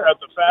here at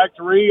the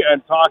factory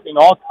and talking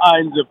all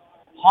kinds of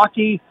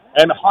hockey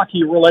and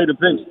hockey-related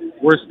things.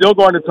 We're still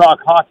going to talk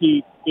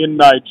hockey in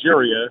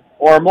Nigeria,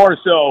 or more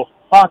so,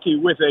 hockey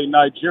with a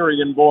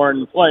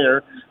Nigerian-born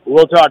player.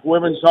 We'll talk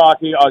women's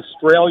hockey,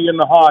 Australian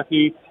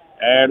hockey,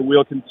 and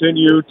we'll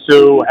continue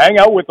to hang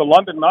out with the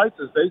London Knights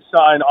as they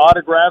sign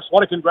autographs. I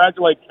want to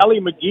congratulate Kelly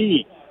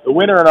McGee, the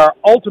winner in our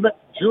Ultimate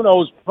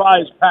Junos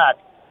Prize Pack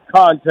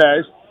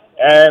contest.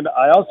 And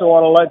I also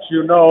want to let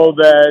you know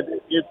that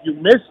if you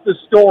missed the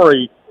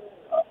story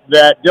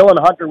that Dylan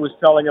Hunter was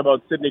telling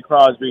about Sidney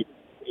Crosby,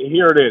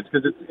 here it is,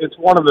 because it's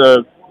one of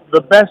the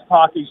best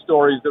hockey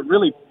stories that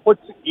really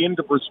puts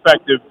into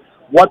perspective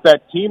what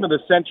that team of the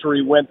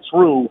century went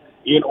through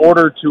in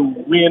order to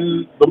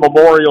win the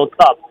Memorial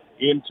Cup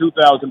in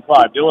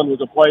 2005. Dylan was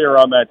a player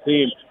on that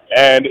team,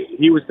 and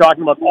he was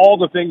talking about all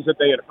the things that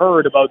they had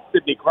heard about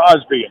Sidney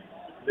Crosby,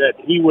 that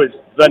he was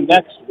the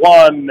next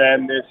one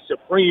and this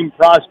supreme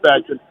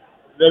prospect. And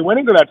they went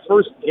into that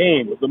first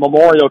game of the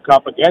Memorial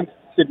Cup against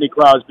Sidney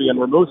Crosby and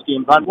Rimouski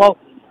and thought, well,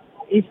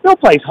 he still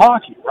plays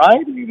hockey,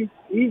 right?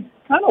 He's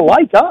kind of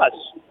like us,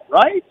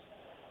 right?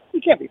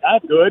 He can't be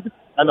that good.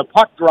 And the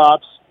puck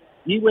drops.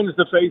 He wins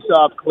the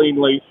face-off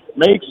cleanly,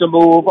 makes a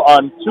move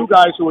on 2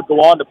 guys who would go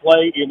on to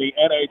play in the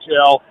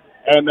NHL,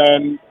 and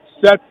then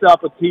sets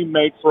up a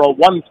teammate for a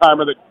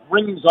one-timer that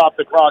rings off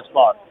the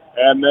crossbar.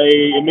 And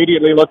they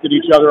immediately looked at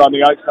each other on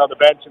the ice on the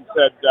bench and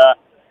said,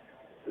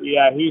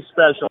 yeah, he's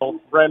special.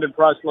 Brandon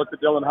Prust looked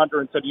at Dylan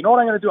Hunter and said, you know what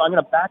I'm going to do? I'm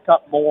going to back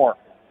up more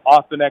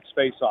off the next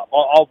face-off.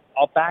 I'll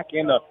back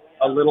in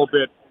a little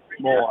bit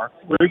more.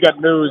 We got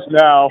news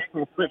now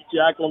with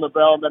Jacqueline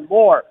LaBelle, and then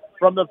more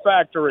from the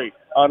factory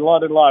on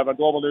London Live on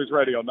Global News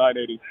Radio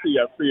 980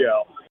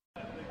 CFPL.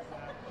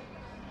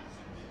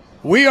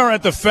 We are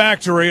at the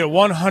factory at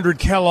 100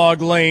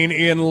 Kellogg Lane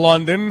in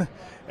London,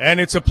 and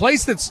it's a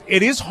place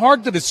it is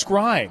hard to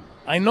describe.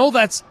 I know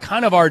that's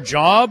kind of our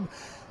job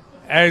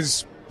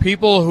as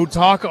people who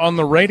talk on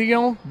the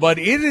radio, but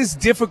it is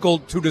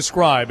difficult to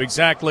describe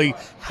exactly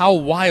how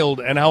wild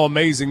and how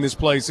amazing this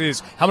place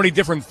is, how many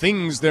different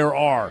things there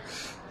are.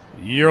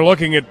 You're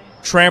looking at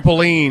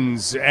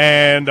trampolines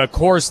and a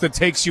course that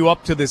takes you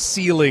up to the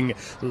ceiling,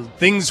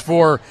 things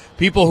for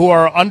people who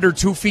are under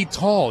 2 feet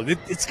tall.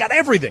 It's got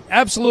everything,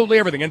 absolutely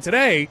everything. And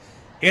today,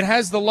 it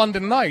has the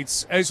London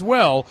Knights as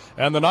well,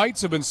 and the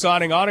Knights have been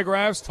signing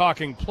autographs,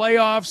 talking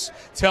playoffs,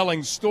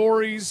 telling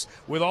stories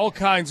with all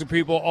kinds of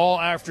people all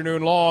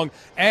afternoon long,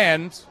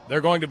 and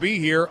they're going to be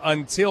here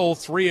until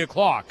 3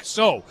 o'clock.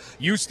 So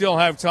you still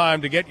have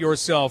time to get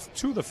yourself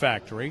to the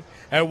factory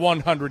at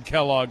 100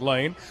 Kellogg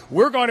Lane.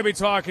 We're going to be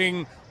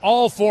talking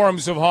all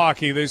forms of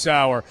hockey this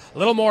hour. A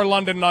little more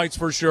London Knights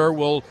for sure.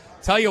 We'll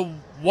tell you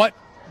what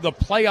the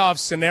playoff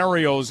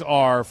scenarios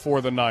are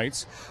for the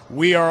Knights.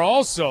 We are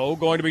also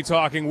going to be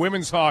talking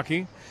women's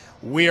hockey.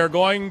 We are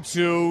going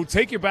to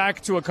take you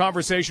back to a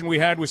conversation we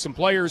had with some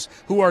players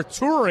who are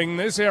touring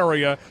this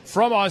area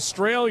from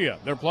Australia.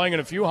 They're playing in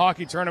a few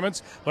hockey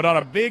tournaments, but on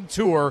a big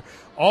tour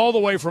all the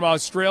way from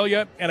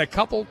Australia and a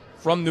couple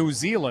from New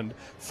Zealand.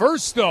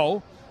 First,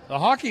 though, the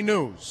hockey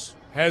news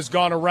has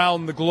gone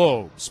around the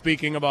globe,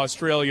 speaking of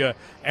Australia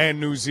and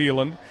New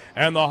Zealand,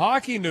 and the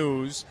hockey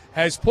news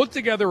has put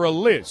together a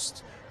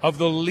list of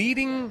the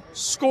leading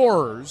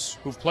scorers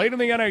who've played in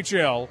the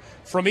NHL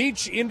from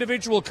each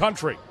individual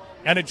country.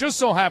 And it just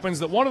so happens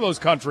that one of those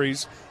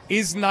countries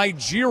is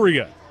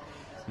Nigeria.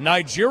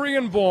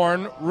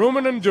 Nigerian-born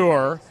Ruben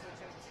Ndor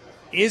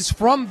is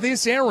from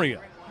this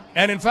area.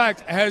 And, in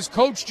fact, has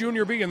coached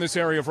Junior B in this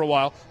area for a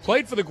while,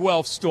 played for the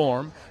Guelph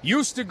Storm,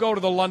 used to go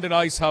to the London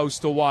Ice House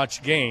to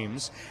watch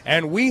games,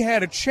 and we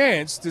had a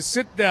chance to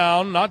sit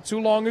down not too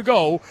long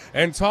ago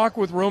and talk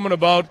with Ruben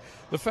about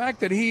the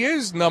fact that he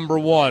is number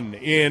one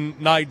in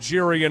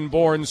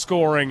Nigerian-born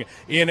scoring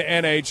in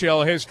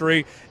NHL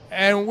history,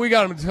 and we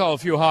got him to tell a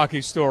few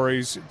hockey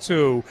stories,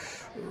 too.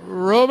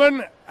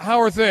 Ruben, how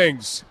are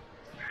things?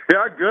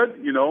 Yeah, good.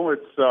 You know,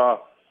 it's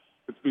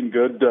been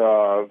good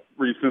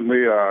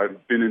recently.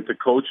 I've been into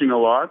coaching a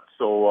lot,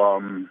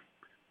 so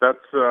that's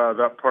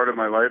that part of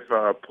my life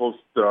post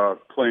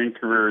playing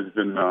career has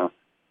been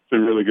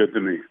really good to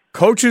me.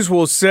 Coaches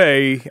will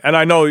say, and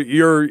I know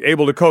you're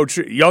able to coach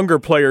younger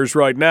players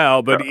right now,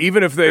 but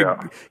even if they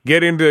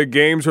get into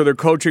games where they're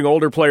coaching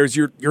older players,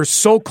 you're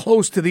so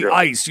close to the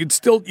ice.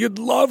 You'd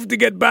love to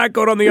get back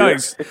out on the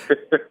ice.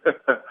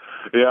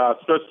 Yeah,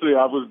 especially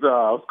I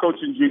was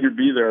coaching Junior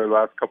B there the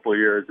last couple of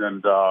years,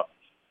 and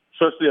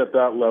especially at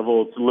that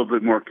level, it's a little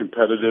bit more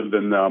competitive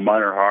than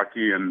minor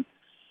hockey, and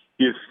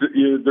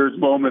there's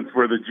moments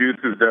where the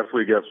juices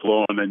definitely get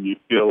flowing, and you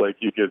feel like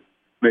you could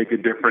make a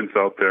difference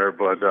out there.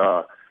 But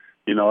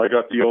you know, I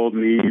got the old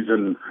knees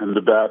and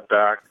the bad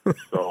back,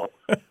 so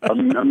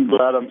I'm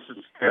glad I'm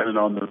just standing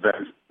on the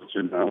bench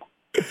now.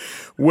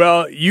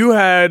 Well, you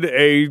had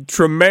a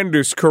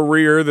tremendous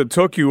career that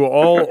took you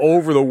all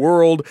over the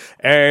world,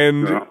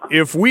 and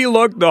if we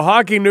look, the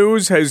Hockey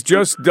News has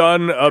just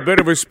done a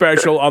bit of a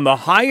special on the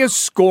highest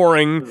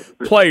scoring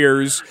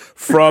players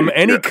from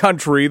any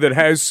country that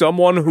has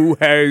someone who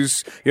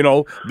has,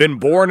 been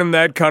born in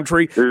that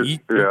country.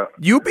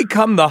 You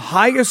become the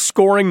highest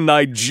scoring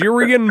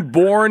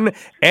Nigerian-born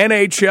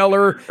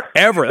NHLer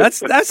ever.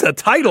 That's a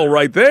title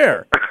right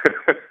there.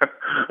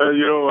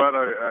 You know what?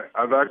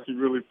 I'm actually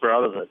really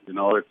proud of it. You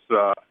know, it's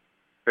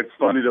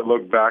funny to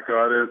look back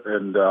on it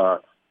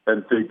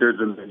and think there's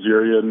a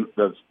Nigerian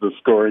that's the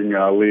scoring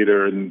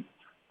leader and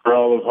for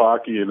all of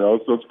hockey. You know,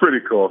 so it's pretty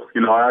cool.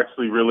 You know, I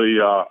actually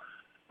I'm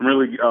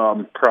really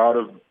proud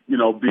of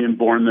being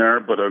born there,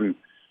 but I'm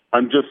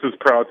just as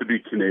proud to be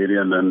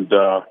Canadian and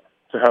to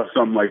have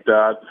something like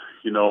that.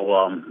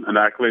 An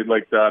accolade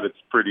like that. It's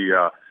pretty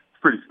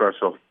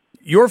special.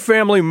 Your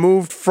family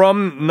moved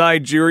from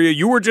Nigeria.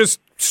 You were just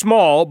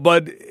small,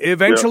 but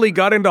eventually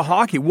got into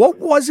hockey. What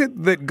was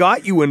it that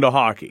got you into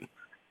hockey?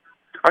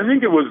 I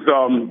think it was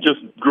just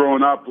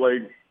growing up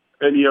like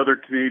any other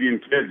Canadian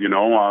kid.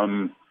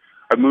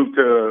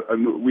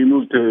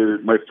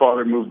 My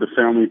father moved the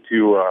family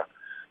to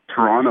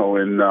Toronto,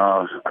 and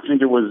I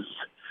think it was,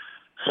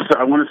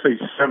 I want to say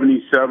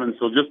 77,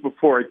 so just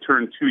before I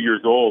turned 2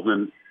 years old.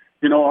 And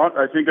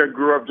I think I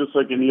grew up just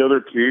like any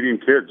other Canadian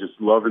kid, just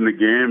loving the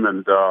game,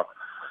 and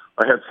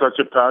I had such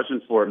a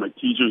passion for it. My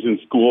teachers in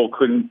school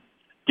couldn't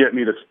get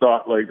me to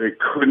stop, like they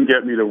couldn't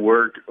get me to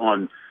work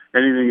on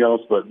anything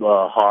else but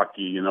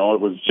hockey. It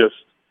was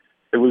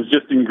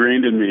just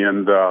ingrained in me,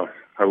 and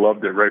I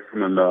loved it right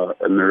from an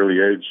early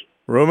age.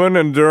 Ruben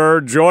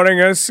Ndor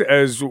joining us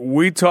as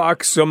we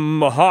talk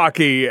some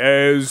hockey,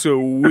 as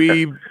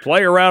we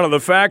play around in the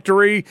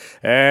factory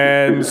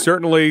and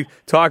certainly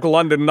talk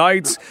London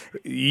Knights.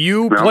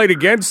 You played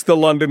against the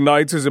London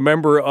Knights as a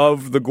member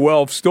of the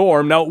Guelph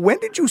Storm. Now, when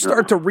did you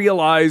start to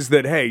realize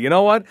that, hey, you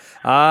know what,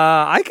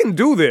 I can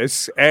do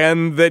this,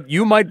 and that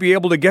you might be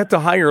able to get to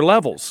higher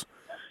levels?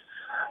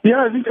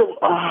 Yeah, I think,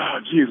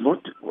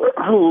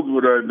 how old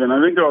would I have been?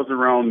 I think I was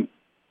around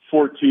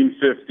 14,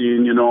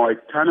 15, I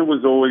kind of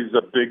was always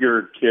a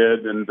bigger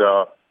kid, and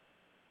I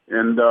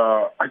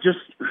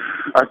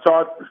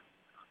thought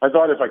I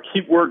thought if I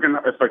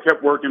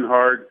kept working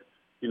hard,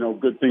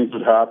 good things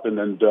would happen.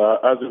 And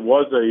as it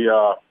was,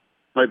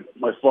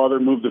 my father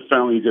moved the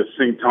family to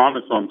St.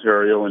 Thomas,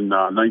 Ontario in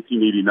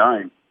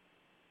 1989.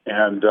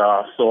 And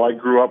so I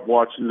grew up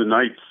watching the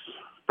Knights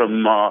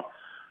from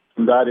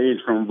that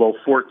age, from about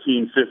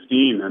 14,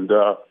 15. And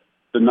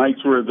the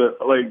Knights were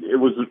it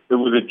was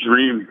a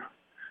dream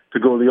to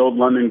go to the old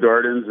London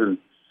Gardens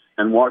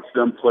and watch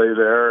them play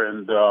there.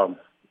 And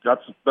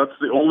that's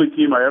the only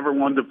team I ever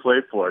wanted to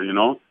play for,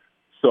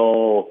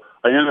 So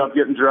I ended up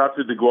getting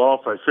drafted to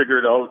Guelph. I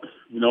figured out,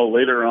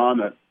 later on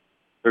that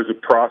there's a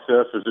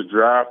process, there's a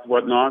draft,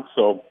 whatnot.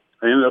 So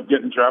I ended up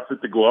getting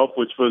drafted to Guelph,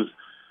 which was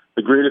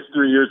the greatest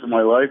 3 years of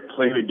my life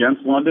playing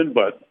against London.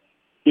 But,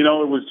 it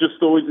was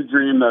just always a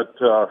dream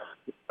that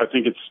I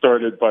think it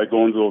started by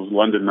going to those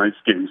London Knights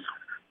games.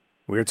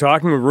 We were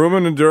talking with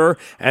Ruben Nadur,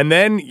 and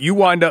then you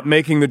wind up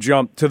making the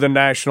jump to the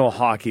National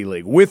Hockey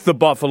League with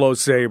the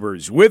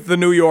Sabres, with the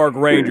New York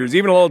Rangers,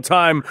 even a little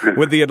time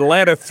with the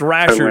Atlanta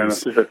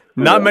Thrashers.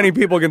 Not many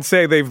people can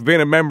say they've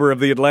been a member of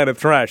the Atlanta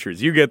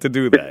Thrashers. You get to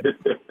do that.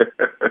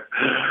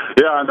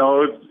 Yeah,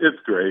 no, it's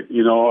great.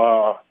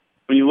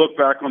 When you look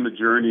back on the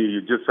journey,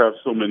 you just have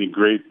so many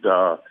great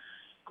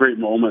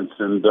moments.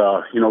 And,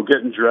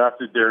 getting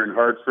drafted there in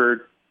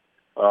Hartford,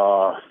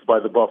 by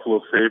the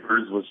Buffalo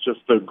Sabres was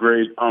just a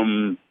great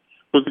moment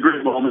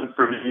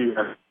for me.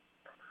 And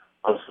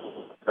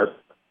that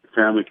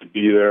family could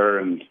be there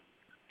and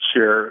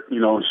share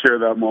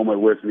that moment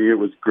with me. It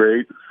was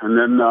great. And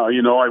then,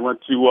 I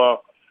went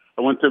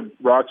to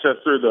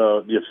Rochester,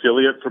 the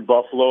affiliate for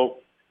Buffalo,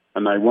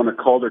 and I won a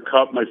Calder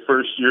Cup my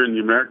first year in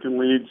the American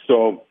League.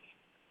 So,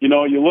 you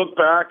look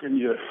back and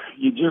you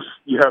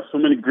have so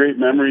many great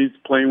memories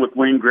playing with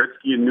Wayne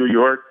Gretzky in New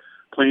York,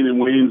 playing in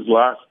Wayne's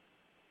last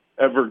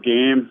ever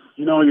game.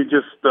 You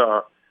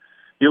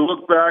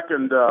look back,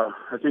 and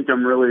I think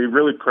I'm really,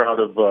 really proud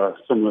of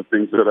some of the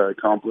things that I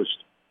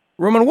accomplished.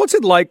 Roman, what's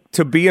it like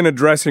to be in a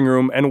dressing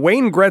room and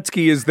Wayne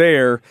Gretzky is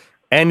there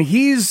and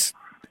he's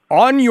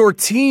on your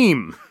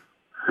team?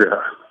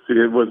 Yeah,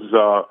 it was.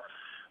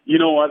 You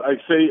know what? I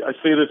say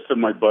this to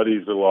my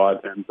buddies a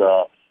lot, and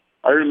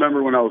I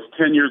remember when I was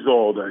 10 years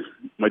old,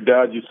 my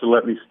dad used to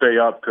let me stay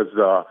up because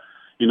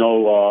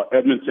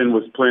Edmonton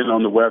was playing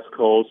on the West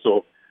Coast,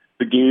 so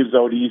the games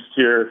out east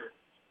here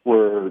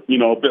were,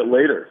 a bit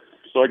later.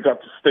 So I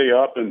got to stay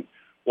up and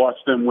watch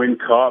them win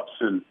cups.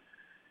 And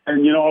I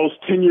was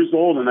 10 years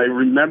old and I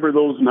remember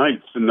those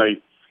nights and I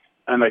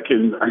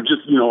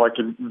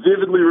can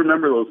vividly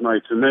remember those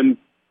nights. And then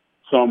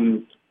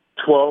some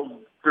 12,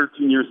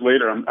 13 years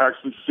later, I'm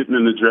actually sitting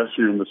in the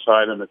dressing room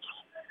beside him.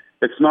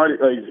 It's not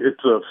like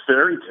it's a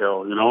fairy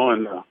tale,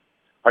 and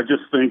I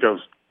just think I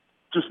was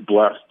just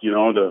blessed,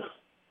 to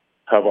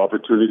have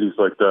opportunities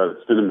like that.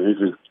 It's been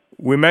amazing.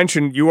 We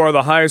mentioned you are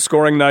the highest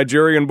scoring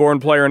Nigerian-born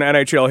player in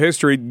NHL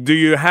history. Do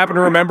you happen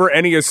to remember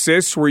any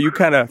assists where you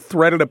kind of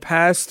threaded a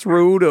pass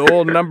through to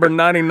old number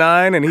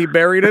 99 and he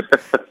buried it?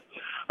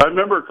 I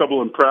remember a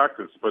couple in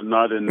practice, but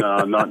not in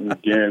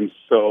games.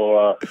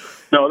 So,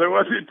 no, there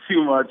wasn't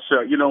too much.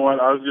 You know what?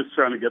 I was just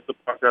trying to get the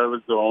puck out of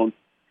the zone.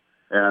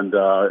 And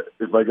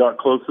if I got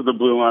close to the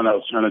blue line, I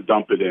was trying to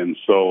dump it in.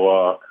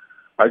 So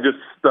I just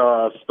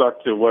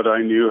stuck to what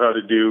I knew how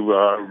to do,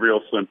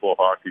 real simple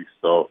hockey.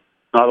 So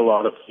not a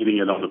lot of feeding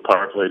it on the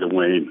power play to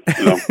Wayne.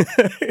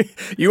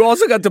 You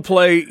also got to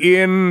play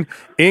in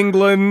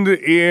England,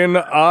 in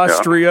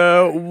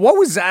Austria. Yeah. What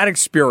was that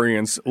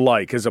experience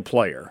like as a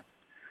player?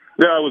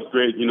 Yeah, it was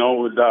great.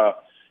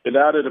 It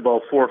added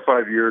about 4 or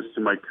 5 years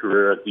to my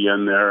career at the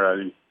end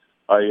there.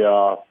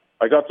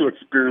 I got to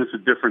experience a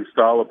different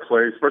style of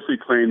play, especially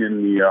playing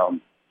in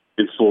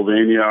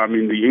Slovenia. I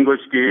mean, the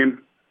English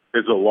game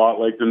is a lot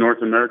like the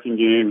North American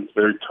game. It's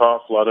very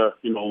tough, a lot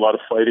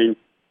of fighting.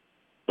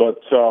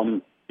 But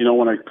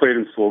when I played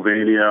in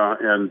Slovenia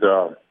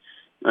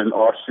and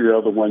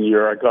Austria the 1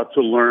 year, I got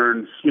to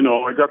learn.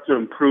 I got to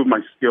improve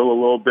my skill a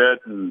little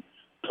bit and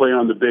play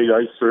on the big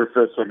ice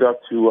surface. I got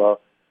to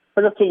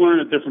learn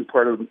a different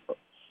part of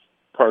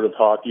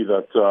hockey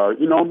that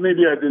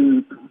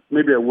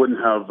maybe I wouldn't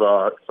have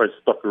if I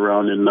stuck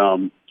around in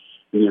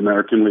the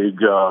American League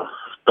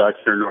back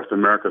here in North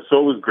America. So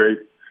it was great.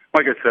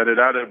 Like I said, it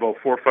added about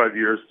 4 or 5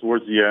 years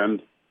towards the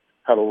end.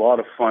 Had a lot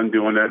of fun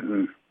doing it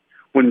and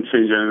wouldn't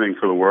change anything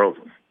for the world.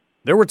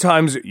 There were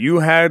times you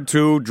had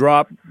to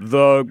drop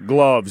the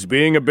gloves,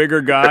 being a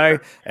bigger guy,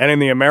 and in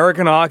the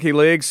American Hockey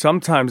League,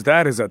 sometimes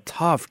that is a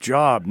tough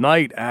job,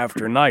 night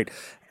after night.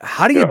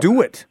 How do you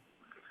do it?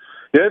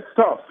 Yeah, it's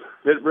tough.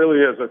 It really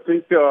is. I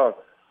think, a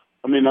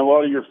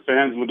lot of your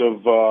fans would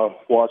have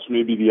watched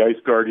maybe the Ice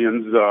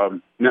Guardians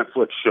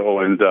Netflix show,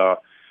 and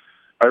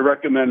I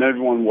recommend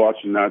everyone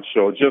watching that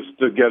show just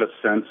to get a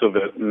sense of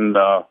it. And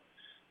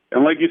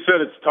like you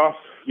said, it's tough.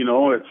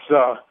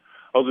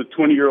 I was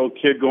a 20-year-old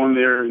kid going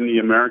there in the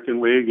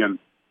American League, and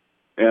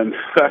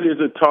that is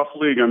a tough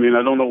league. I mean,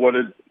 I don't know what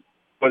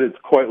it's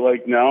quite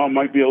like now. It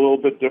might be a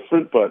little bit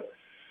different, but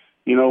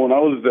when I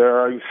was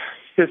there,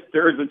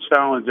 there's a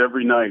challenge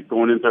every night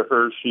going into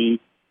Hershey,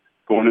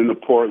 going into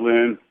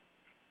Portland,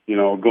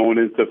 going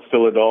into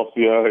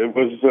Philadelphia,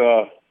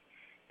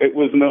 it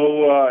was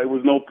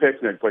no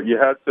picnic, but you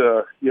had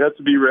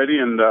to be ready,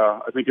 and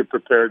I think it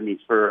prepared me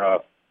for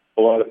a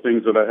lot of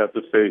things that I have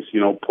to face,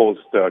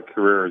 post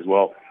career as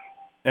well.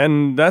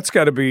 And that's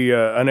got to be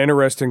an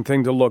interesting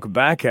thing to look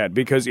back at,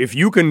 because if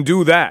you can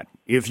do that,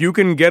 if you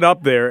can get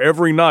up there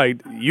every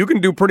night, you can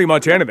do pretty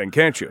much anything,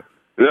 can't you?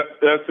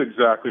 That's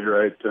exactly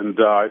right, and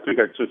I think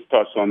I just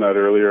touched on that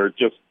earlier.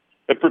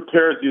 It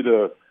prepares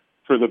you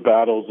for the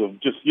battles of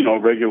just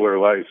regular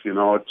life. You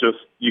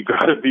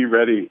got to be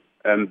ready,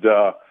 and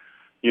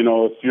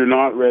if you're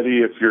not ready,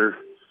 if you're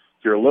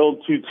a little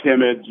too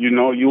timid,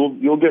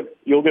 you'll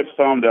get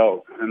found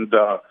out, and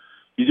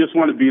you just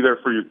want to be there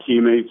for your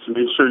teammates.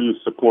 Make sure you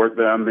support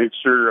them. Make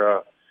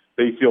sure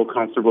they feel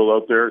comfortable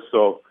out there.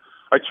 So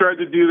I tried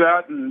to do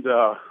that and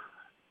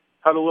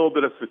had a little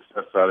bit of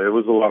success at it. It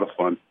was a lot of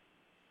fun.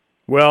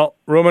 Well,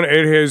 Roman,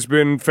 it has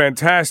been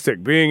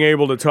fantastic being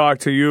able to talk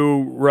to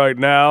you right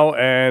now.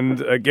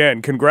 And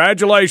again,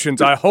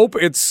 congratulations. I hope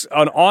it's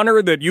an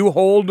honor that you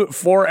hold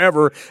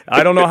forever.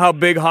 I don't know how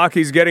big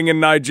hockey's getting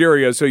in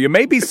Nigeria, so you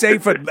may be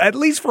safe at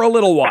least for a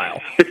little while.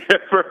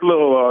 For a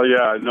little while,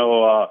 yeah.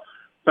 No,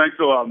 thanks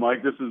a lot,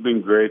 Mike. This has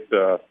been great.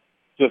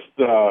 Just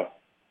to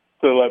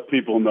let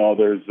people know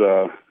there's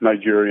a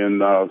Nigerian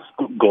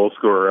goal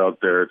scorer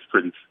out there. It's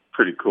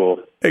pretty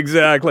cool.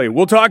 Exactly.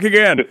 We'll talk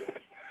again.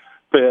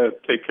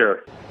 Take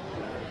care.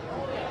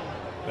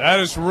 That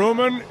is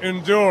Ruben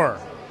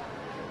Ndor,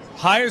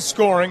 highest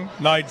scoring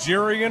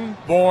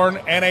Nigerian-born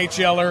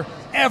NHLer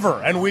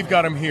ever, and we've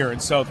got him here in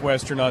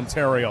southwestern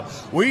Ontario.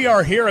 We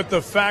are here at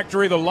the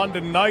factory. The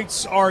London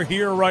Knights are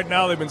here right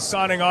now. They've been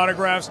signing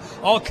autographs,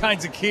 all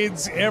kinds of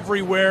kids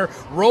everywhere,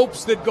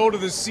 ropes that go to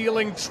the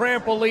ceiling,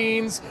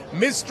 trampolines,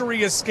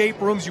 mystery escape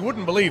rooms. You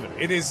wouldn't believe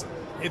it.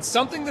 It's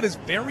something that is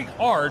very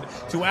hard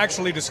to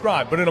actually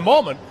describe. But in a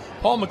moment,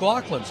 Paul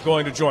McLaughlin's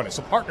going to join us,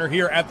 a partner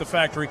here at the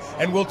factory,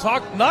 and we'll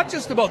talk not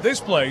just about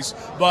this place,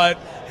 but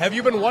have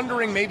you been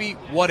wondering maybe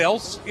what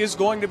else is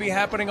going to be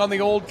happening on the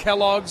old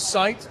Kellogg's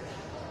site?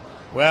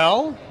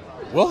 Well,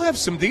 we'll have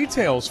some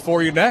details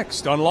for you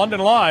next on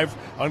London Live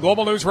on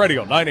Global News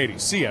Radio 980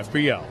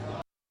 CFPL.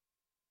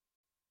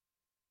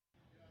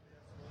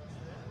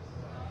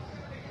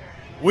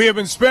 We have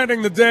been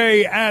spending the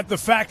day at the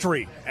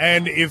factory,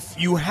 and if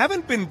you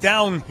haven't been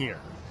down here,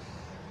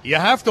 you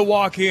have to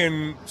walk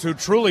in to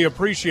truly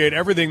appreciate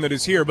everything that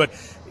is here, but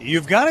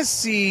you've got to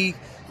see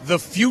the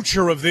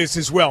future of this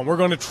as well. We're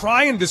going to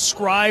try and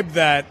describe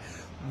that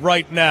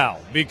right now,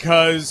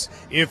 because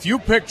if you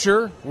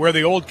picture where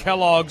the old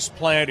Kellogg's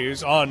plant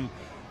is on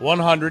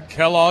 100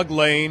 Kellogg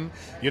Lane,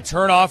 you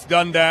turn off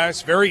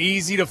Dundas, very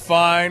easy to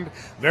find,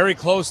 very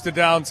close to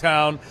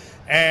downtown.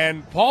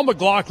 And Paul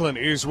McLaughlin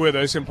is with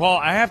us. And, Paul,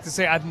 I have to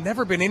say, I've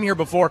never been in here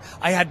before.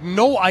 I had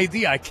no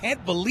idea. I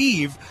can't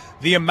believe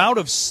the amount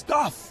of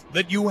stuff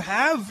that you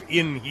have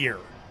in here.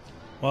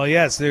 Well,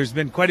 yes, there's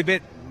been quite a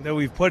bit that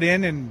we've put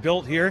in and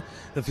built here.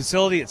 The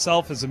facility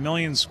itself is 1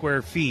 million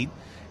square feet,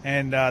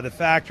 and the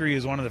factory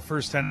is one of the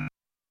first 10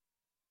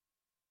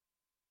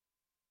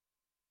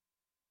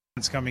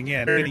 coming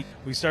in.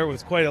 We start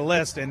with quite a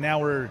list, and now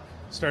we're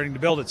starting to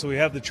build it. So we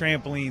have the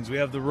trampolines, we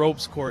have the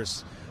ropes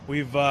course,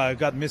 we've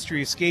got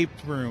mystery escape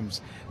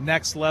rooms,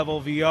 next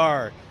level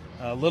VR,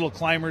 little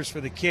climbers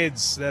for the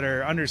kids that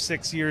are under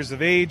 6 years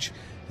of age.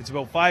 It's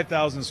about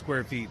 5,000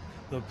 square feet.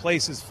 The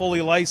place is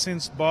fully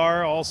licensed,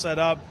 bar all set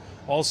up,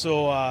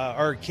 also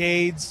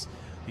arcades.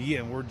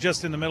 Yeah, we're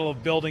just in the middle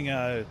of building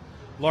a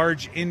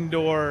large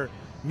indoor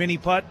mini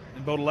putt,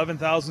 about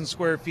 11,000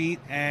 square feet,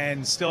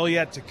 and still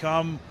yet to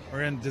come,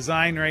 or in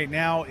design right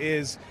now,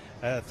 is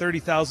a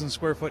 30,000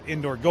 square foot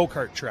indoor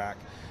go-kart track.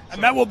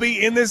 And that will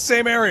be in this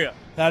same area.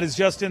 That is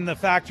just in the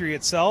factory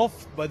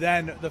itself, but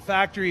then the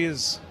factory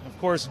is, of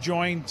course,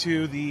 joined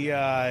to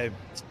the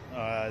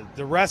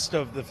rest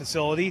of the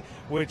facility,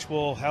 which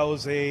will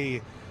house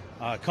a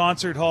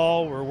concert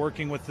hall. We're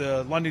working with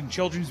the London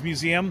Children's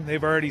Museum.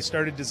 They've already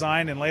started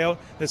design and layout.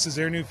 This is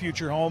their new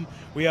future home.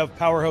 We have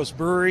Powerhouse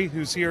Brewery,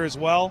 who's here as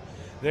well.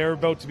 They're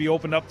about to be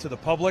opened up to the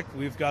public.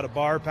 We've got a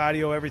bar,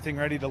 patio, everything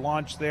ready to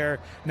launch there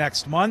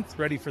next month,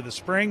 ready for the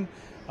spring.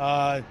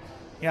 The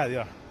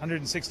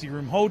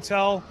 160-room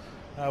hotel.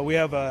 We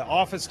have an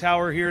office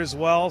tower here as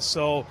well,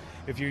 so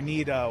if you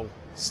need a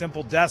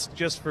simple desk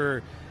just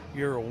for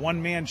your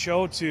one-man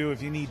show to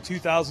if you need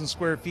 2,000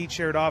 square feet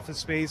shared office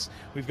space,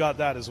 we've got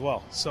that as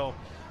well. So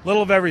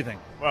little of everything.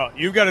 Well,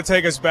 you've got to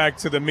take us back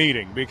to the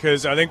meeting,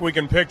 because I think we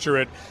can picture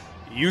it.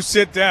 You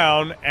sit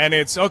down and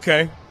it's,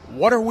 okay,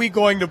 what are we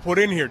going to put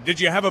in here? Did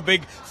you have a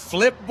big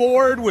flip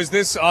board? Was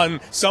this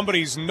on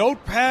somebody's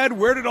notepad?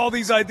 Where did all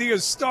these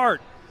ideas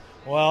start?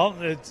 Well,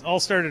 it all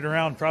started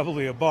around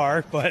probably a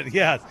bar, but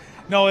yeah.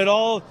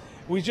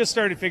 We just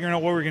started figuring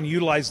out what we're going to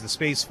utilize the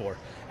space for.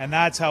 And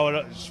that's how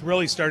it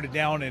really started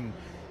down, and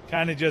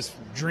kind of just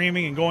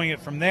dreaming and going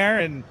it from there.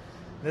 And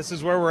this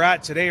is where we're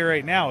at today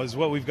right now, is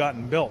what we've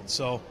gotten built.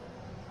 So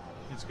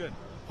it's good.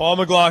 Paul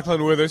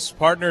McLaughlin with us,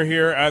 partner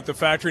here at the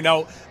factory.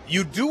 Now,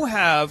 you do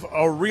have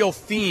a real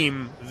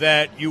theme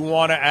that you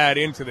want to add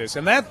into this,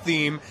 and that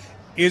theme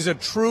is a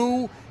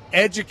true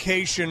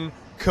education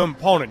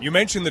component. You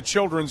mentioned the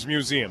Children's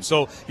Museum,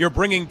 so you're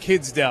bringing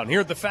kids down.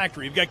 Here at the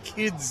factory, you've got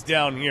kids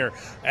down here,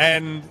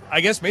 and I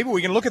guess maybe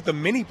we can look at the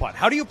mini putt.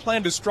 How do you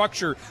plan to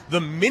structure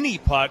the mini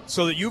putt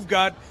so that you've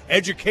got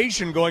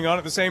education going on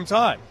at the same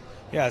time?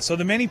 Yeah, so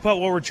the mini putt,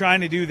 what we're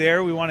trying to do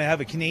there, we want to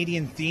have a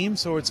Canadian theme,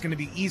 so it's going to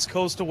be East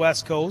Coast to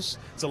West Coast.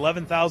 It's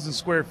 11,000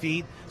 square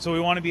feet, so we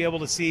want to be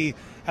able to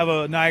have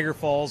a Niagara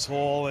Falls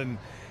hole and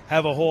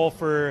have a hole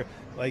for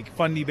like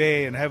Fundy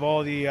Bay and have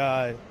all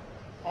the,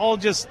 all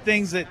just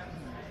things that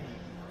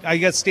I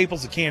guess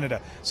staples of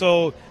Canada.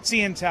 So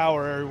CN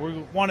Tower, we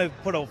want to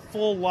put a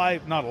full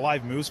live, not a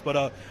live moose, but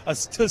a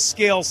to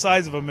scale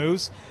size of a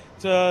moose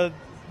to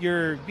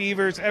your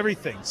beavers,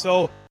 everything.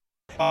 So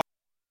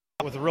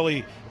with a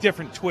really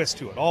different twist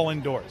to it, all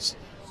indoors.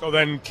 So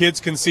then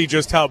kids can see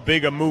just how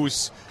big a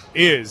moose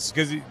is,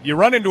 because you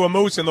run into a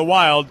moose in the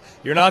wild,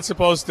 you're not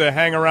supposed to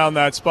hang around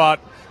that spot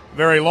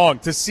very long.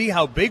 To see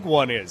how big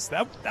one is,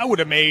 that would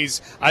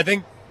amaze, I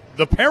think,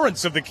 the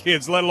parents of the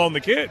kids, let alone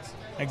the kids.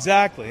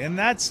 Exactly, and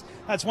that's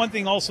one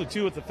thing also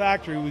too at the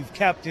factory we've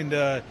kept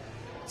into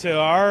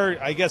our,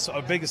 I guess,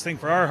 our biggest thing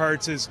for our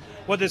hearts is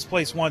what this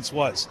place once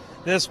was.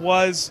 This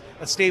was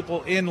a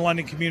staple in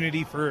London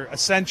community for a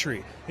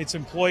century. It's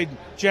employed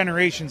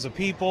generations of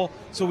people,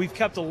 so we've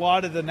kept a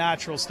lot of the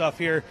natural stuff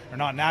here, or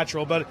not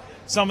natural, but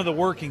some of the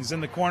workings.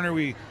 In the corner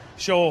we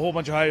show a whole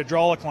bunch of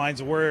hydraulic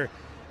lines of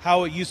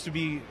how it used to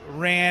be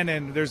ran,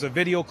 and there's a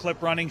video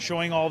clip running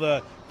showing all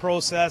the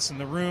process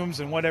and the rooms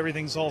and what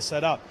everything's all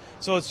set up.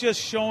 So it's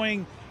just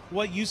showing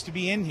what used to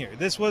be in here.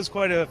 This was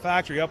quite a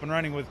factory up and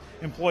running with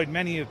employed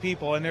many of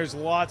people, and there's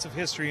lots of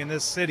history in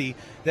this city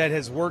that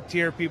has worked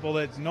here, people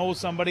that know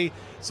somebody.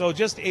 So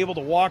just able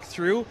to walk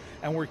through,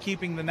 and we're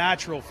keeping the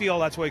natural feel.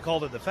 That's why we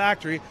called it the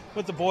factory,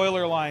 with the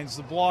boiler lines,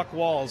 the block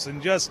walls,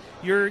 and just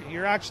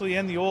you're actually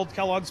in the old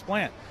Kellogg's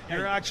plant.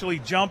 You're actually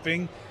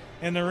jumping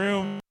in the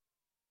room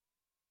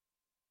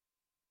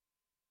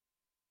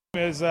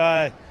is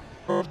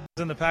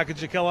in the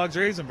package of Kellogg's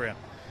Raisin Bran.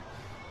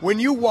 When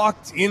you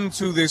walked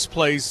into this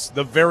place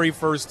the very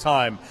first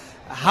time,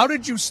 how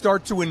did you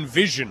start to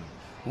envision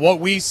what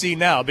we see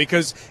now?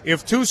 Because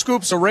if 2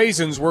 scoops of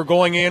raisins were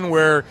going in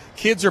where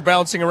kids are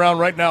bouncing around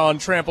right now on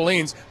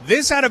trampolines,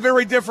 this had a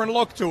very different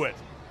look to it.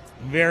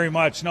 Very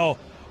much. No,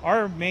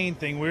 our main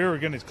thing, we were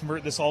going to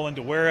convert this all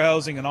into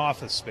warehousing and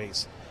office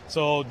space.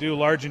 So do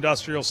large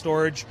industrial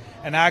storage,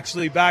 and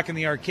actually back in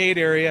the arcade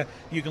area,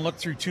 you can look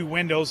through 2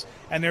 windows,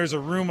 and there's a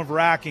room of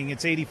racking.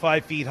 It's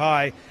 85 feet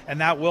high,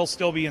 and that will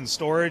still be in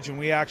storage, and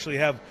we actually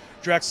have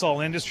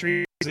Drexel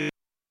Industries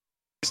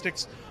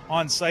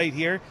on site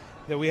here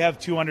that we have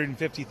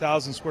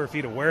 250,000 square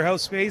feet of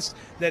warehouse space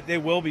that they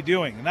will be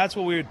doing, and that's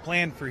what we would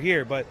plan for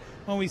here. But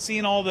when we've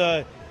seen all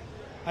the,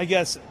 I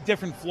guess,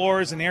 different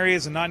floors and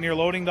areas and not near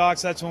loading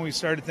docks, that's when we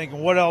started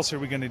thinking, what else are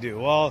we going to do?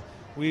 Well,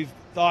 we've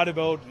thought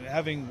about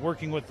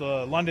working with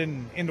the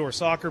London indoor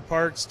soccer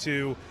parks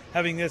to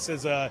having this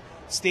as a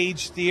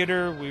stage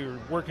theater. We were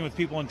working with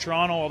people in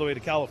Toronto all the way to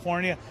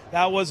California.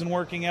 That wasn't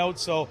working out,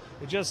 so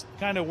it just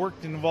kind of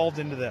worked and evolved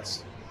into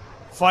this.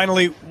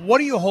 Finally, what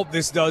do you hope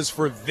this does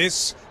for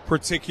this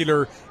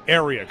particular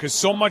area? Because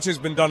so much has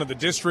been done at the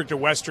district, at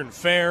Western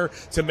Fair,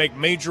 to make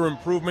major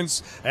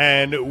improvements,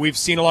 and we've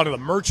seen a lot of the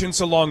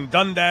merchants along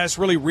Dundas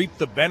really reap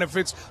the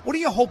benefits. What do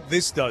you hope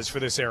this does for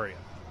this area?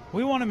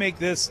 We want to make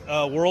this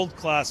a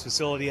world-class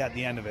facility at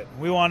the end of it.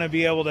 We want to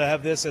be able to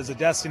have this as a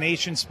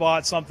destination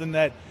spot, something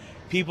that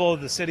people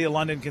of the City of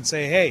London can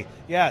say, hey,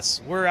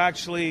 yes, we're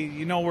actually,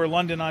 where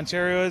London,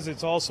 Ontario is,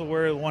 it's also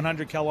where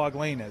 100 Kellogg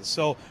Lane is.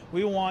 So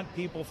we want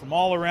people from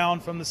all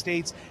around, from the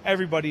States,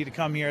 everybody to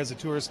come here as a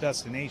tourist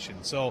destination.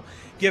 So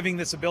giving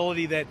this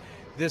ability that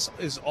this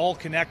is all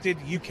connected,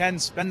 you can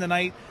spend the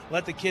night,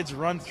 let the kids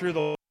run through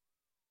the...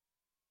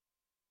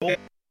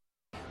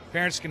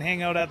 Parents can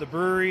hang out at the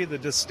brewery, the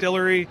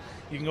distillery.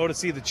 You can go to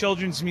see the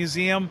Children's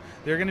Museum.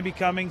 They're going to be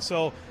coming.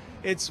 So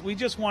we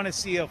just want to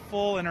see a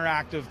full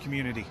interactive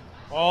community.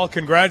 Well,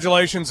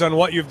 congratulations on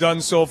what you've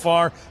done so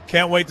far.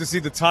 Can't wait to see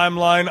the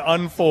timeline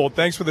unfold.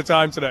 Thanks for the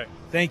time today.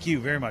 Thank you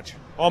very much.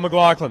 Paul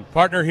McLaughlin,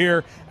 partner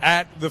here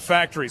at the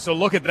factory. So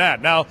look at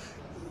that. Now,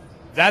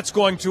 that's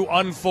going to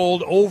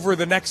unfold over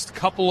the next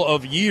couple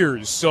of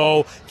years.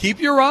 So keep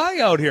your eye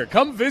out here.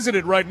 Come visit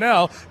it right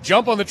now.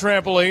 Jump on the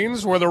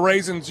trampolines where the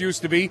raisins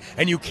used to be,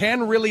 and you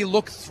can really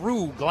look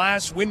through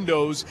glass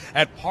windows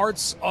at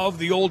parts of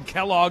the old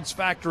Kellogg's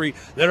factory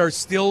that are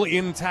still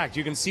intact.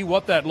 You can see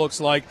what that looks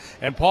like,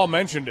 and Paul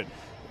mentioned it.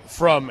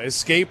 from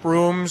escape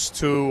rooms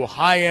to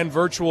high-end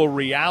virtual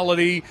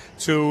reality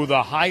to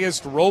the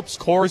highest ropes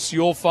course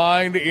you'll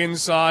find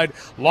inside.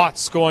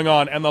 Lots going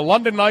on. And the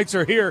London Knights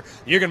are here.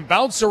 You can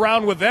bounce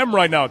around with them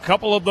right now. A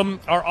couple of them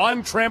are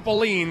on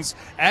trampolines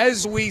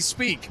as we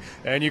speak.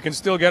 And you can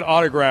still get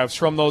autographs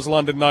from those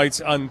London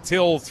Knights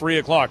until 3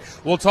 o'clock.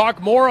 We'll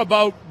talk more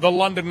about the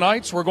London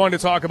Knights. We're going to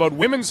talk about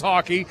women's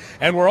hockey.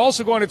 And we're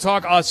also going to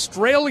talk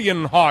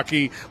Australian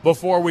hockey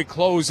before we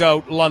close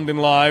out London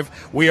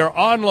Live. We are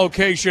on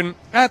location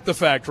at the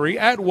factory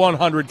at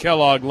 100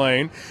 Kellogg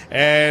Lane,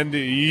 and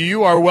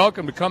you are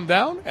welcome to come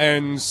down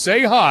and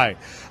say hi.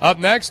 Up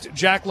next,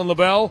 Jacqueline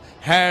LaBelle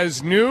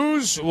has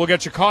news. We'll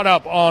get you caught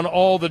up on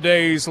all the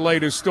day's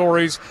latest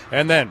stories,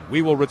 and then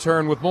we will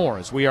return with more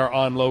as we are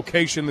on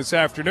location this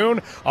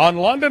afternoon on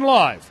London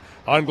Live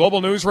on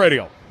Global News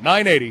Radio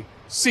 980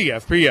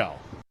 CFPL.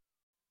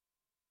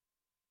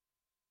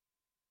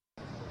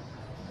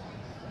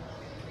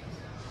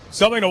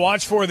 Something to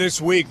watch for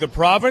this week. The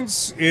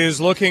province is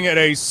looking at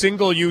a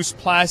single-use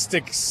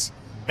plastics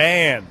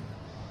ban.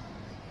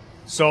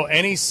 So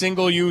any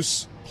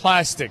single-use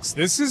plastics.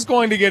 This is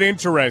going to get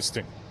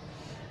interesting.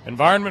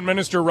 Environment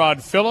Minister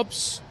Rod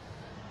Phillips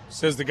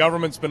says the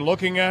government's been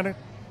looking at it.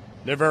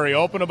 They're very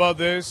open about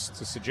this,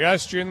 to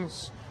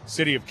suggestions.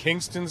 City of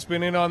Kingston's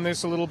been in on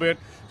this a little bit.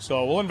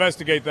 So we'll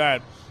investigate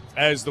that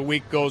as the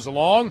week goes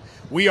along.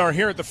 We are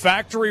here at the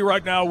factory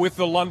right now with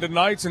the London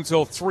Knights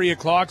until 3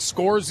 o'clock.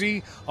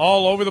 Scorsese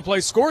all over the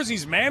place.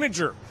 Scorsese's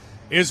manager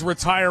is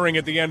retiring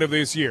at the end of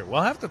this year.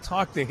 We'll have to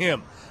talk to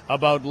him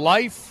about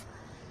life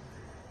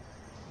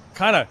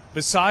kind of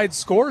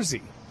besides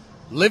Scorsese.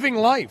 Living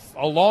life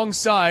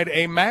alongside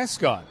a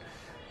mascot.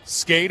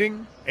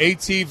 Skating,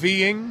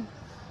 ATVing,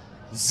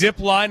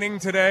 zip-lining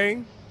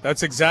today.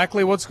 That's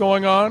exactly what's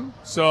going on.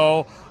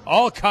 So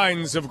all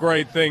kinds of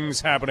great things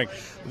happening.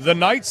 The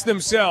Knights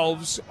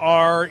themselves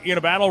are in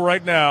a battle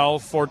right now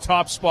for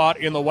top spot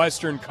in the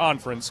Western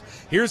Conference.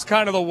 Here's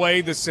kind of the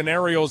way the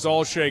scenarios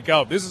all shake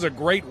out. This is a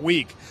great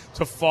week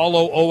to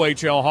follow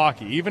OHL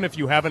hockey. Even if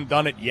you haven't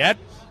done it yet,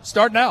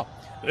 start now.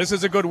 This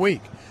is a good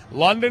week.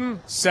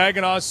 London,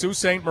 Saginaw, Sault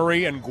Ste.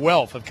 Marie, and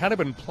Guelph have kind of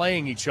been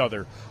playing each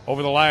other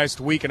over the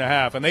last week and a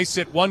half, and they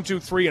sit 1, 2,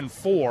 3, and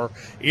 4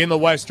 in the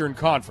Western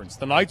Conference.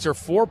 The Knights are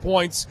 4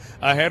 points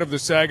ahead of the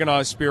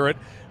Saginaw Spirit.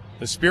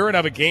 The Spirit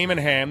have a game in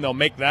hand. They'll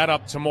make that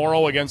up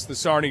tomorrow against the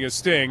Sarnia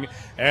Sting.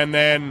 And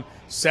then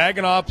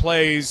Saginaw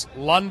plays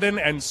London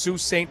and Sault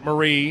Ste.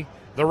 Marie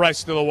the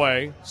rest of the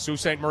way. Sault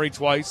Ste. Marie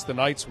twice, the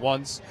Knights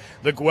once.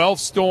 The Guelph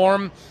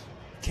Storm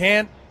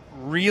can't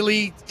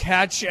really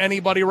catch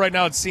anybody right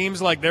now. It seems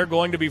like they're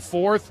going to be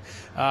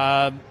fourth.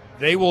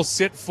 They will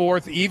sit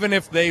fourth even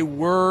if they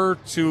were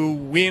to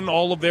win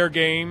all of their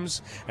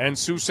games and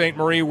Sault Ste.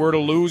 Marie were to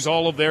lose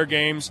all of their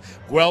games.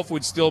 Guelph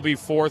would still be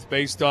fourth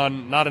based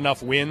on not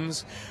enough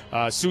wins.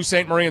 Sault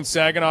Ste. Marie and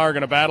Saginaw are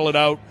going to battle it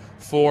out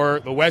for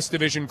the West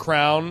Division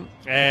crown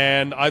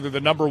and either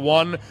the number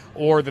 1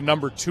 or the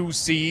number 2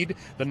 seed.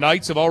 The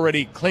Knights have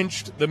already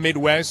clinched the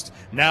Midwest.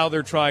 Now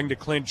they're trying to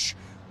clinch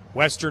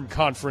Western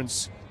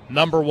Conference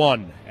number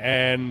 1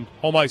 and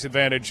home ice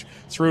advantage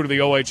through to the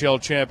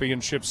OHL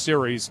Championship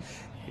Series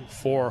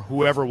for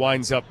whoever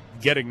winds up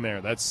getting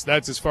there. That's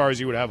as far as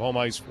you would have home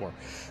ice for.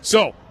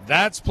 So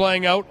that's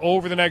playing out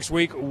over the next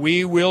week.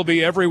 We will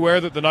be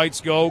everywhere that the Knights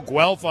go.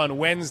 Guelph on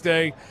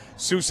Wednesday,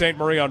 Sault Ste.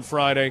 Marie on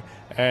Friday,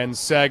 and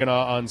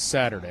Saginaw on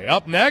Saturday.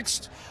 Up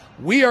next,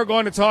 we are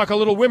going to talk a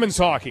little women's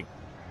hockey.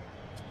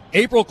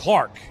 April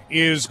Clark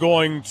is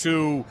going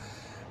to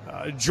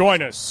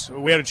join us.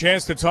 We had a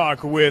chance to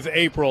talk with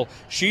April.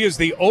 She is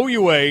the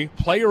OUA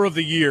Player of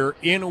the Year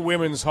in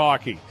women's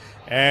hockey,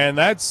 and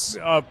that's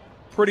a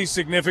pretty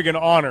significant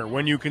honor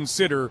when you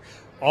consider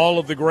all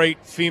of the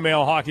great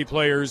female hockey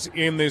players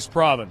in this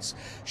province.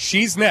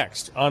 She's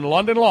next on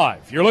London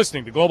Live. You're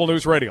listening to Global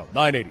News Radio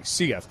 980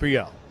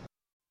 CFPL.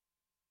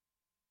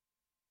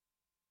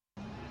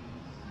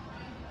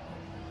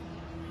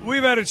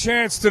 We've had a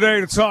chance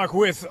today to talk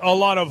with a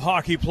lot of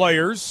hockey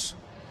players.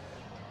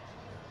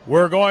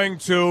 We're going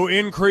to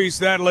increase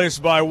that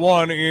list by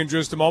 1 in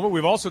just a moment.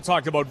 We've also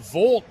talked about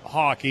Volt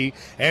hockey,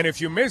 and if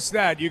you missed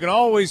that, you can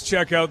always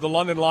check out the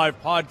London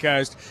Live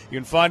podcast. You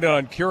can find it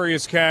on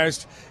Curious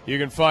Cast. You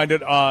can find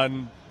it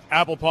on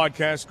Apple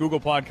Podcasts, Google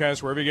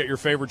Podcasts, wherever you get your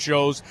favorite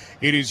shows.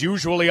 It is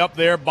usually up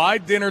there by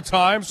dinner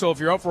time, so if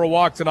you're out for a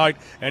walk tonight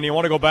and you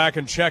want to go back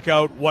and check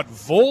out what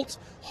Volt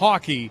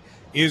hockey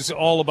is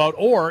all about,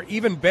 or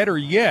even better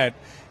yet,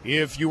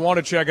 if you want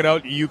to check it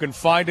out, you can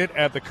find it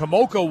at the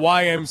Komoka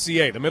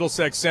YMCA, the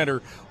Middlesex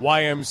Center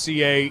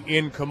YMCA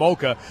in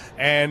Komoka.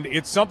 And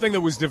it's something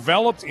that was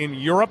developed in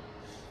Europe,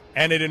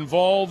 and it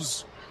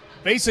involves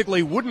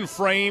basically wooden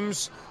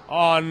frames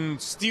on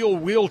steel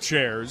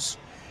wheelchairs.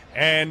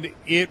 And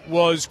it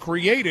was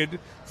created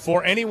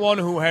for anyone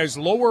who has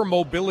lower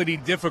mobility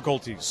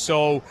difficulties.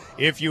 So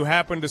if you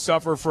happen to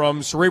suffer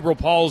from cerebral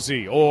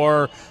palsy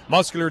or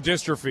muscular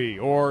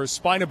dystrophy or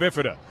spina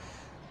bifida,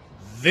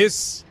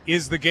 this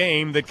is the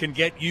game that can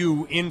get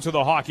you into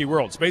the hockey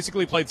world. It's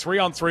basically played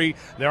 3-on-3.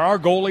 There are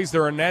goalies,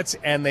 there are nets,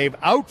 and they've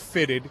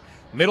outfitted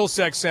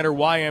Middlesex Center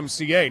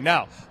YMCA.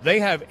 Now, they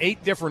have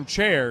 8 different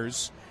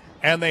chairs,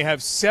 and they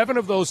have 7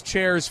 of those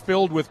chairs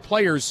filled with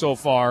players so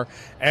far,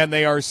 and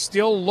they are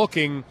still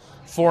looking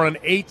for an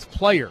 8th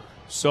player.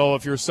 So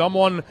if you're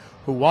someone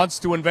who wants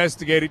to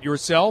investigate it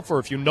yourself, or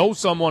if you know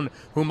someone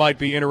who might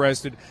be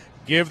interested,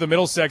 give the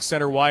Middlesex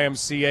Center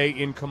YMCA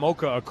in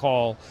Kamoka a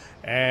call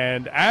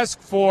and ask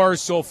for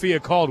Sophia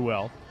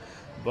Caldwell.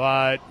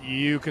 But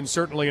you can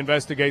certainly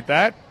investigate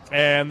that,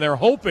 and they're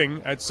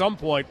hoping at some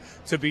point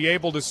to be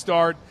able to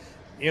start,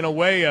 in a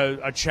way,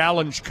 a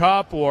Challenge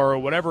Cup or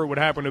whatever it would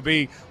happen to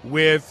be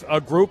with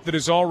a group that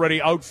is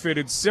already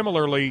outfitted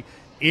similarly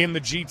in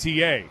the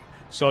GTA.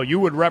 So you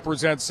would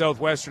represent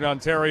Southwestern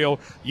Ontario.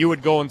 You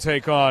would go and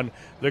take on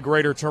the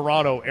Greater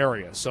Toronto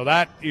area. So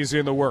that is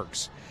in the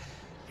works.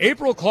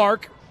 April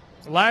Clark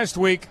last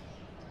week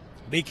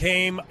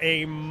became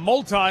a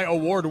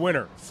multi-award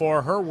winner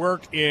for her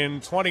work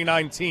in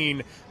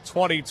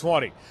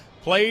 2019-2020.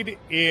 Played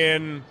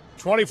in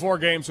 24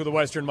 games with the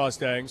Western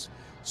Mustangs,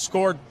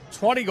 scored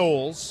 20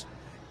 goals,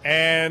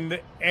 and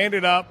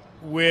ended up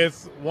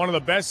with one of the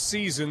best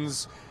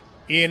seasons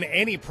in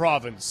any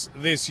province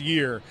this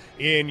year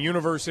in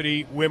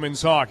university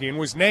women's hockey, and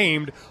was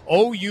named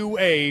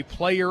OUA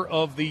Player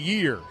of the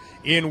Year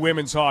in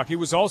women's hockey.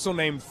 Was also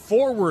named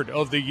Forward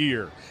of the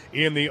Year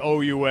in the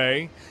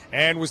OUA,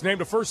 and was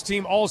named a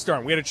first-team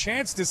All-Star. We had a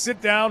chance to sit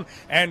down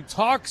and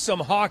talk some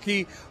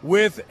hockey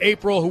with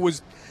April, who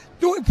was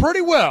doing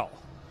pretty well.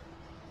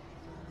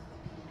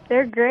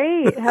 They're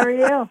great. How are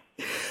you?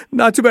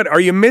 Not too bad. Are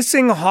you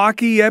missing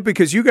hockey yet?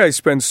 Because you guys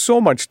spend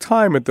so much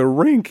time at the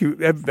rink.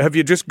 Have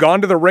you just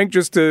gone to the rink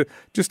just to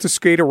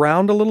skate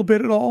around a little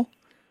bit at all?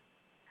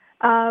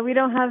 We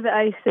don't have the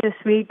ice this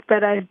week,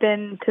 but I've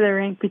been to the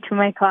rink between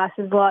my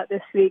classes a lot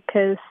this week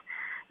because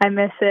I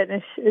miss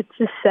it. It's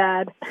just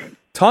sad.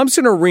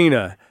 Thompson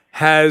Arena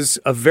has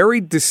a very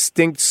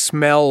distinct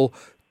smell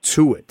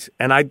to it,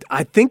 and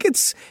I think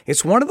it's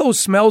one of those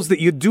smells that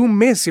you do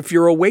miss if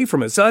you're away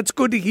from it. So that's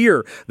good to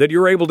hear that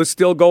you're able to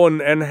still go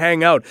and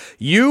hang out.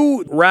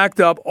 You racked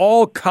up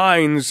all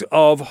kinds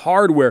of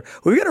hardware.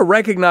 We've got to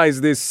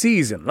recognize this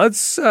season.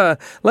 Let's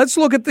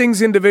look at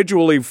things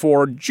individually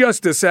for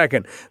just a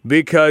second,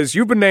 because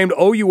you've been named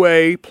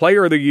OUA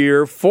Player of the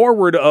Year,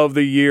 Forward of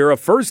the Year, a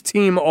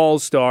first-team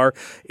All-Star.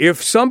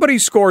 If somebody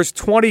scores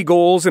 20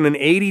 goals in an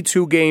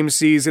 82-game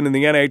season in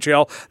the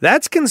NHL,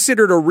 that's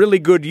considered a really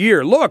good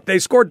year. Look, they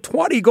scored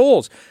 20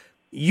 goals.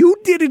 You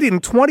did it in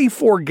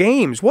 24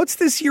 games. What's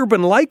this year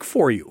been like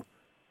for you?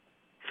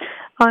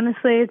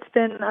 Honestly, it's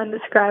been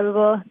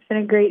undescribable. It's been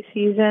a great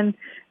season.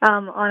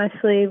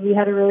 Honestly, I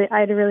had a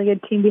really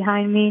good team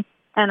behind me,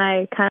 and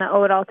I kind of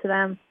owe it all to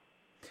them.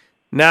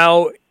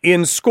 Now,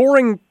 in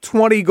scoring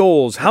 20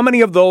 goals, how many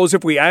of those,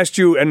 if we asked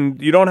you,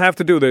 and you don't have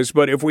to do this,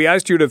 but if we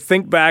asked you to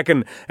think back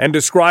and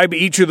describe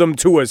each of them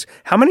to us,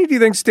 how many do you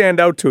think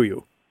stand out to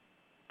you?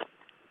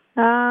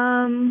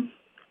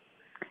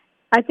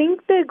 I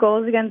think the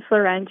goals against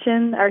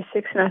Laurentian, our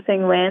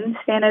 6-0 win,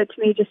 stand out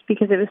to me just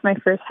because it was my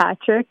first hat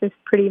trick. It's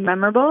pretty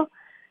memorable,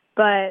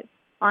 but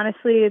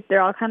honestly, they're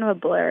all kind of a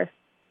blur.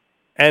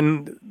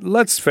 And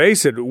let's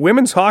face it,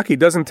 women's hockey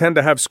doesn't tend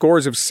to have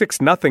scores of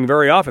 6-0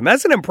 very often.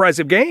 That's an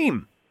impressive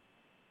game.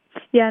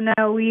 Yeah,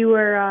 no, we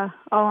were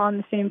all on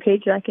the same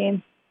page that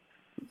game.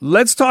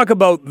 Let's talk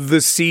about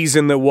the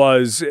season that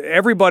was.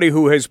 Everybody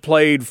who has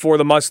played for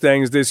the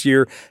Mustangs this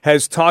year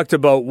has talked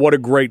about what a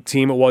great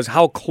team it was,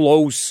 how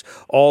close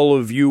all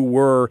of you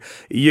were.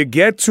 You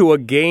get to a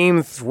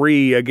Game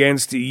 3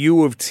 against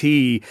U of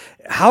T.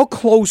 How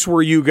close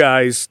were you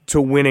guys to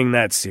winning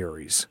that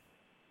series?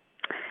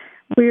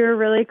 We were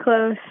really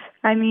close.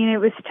 I mean, it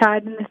was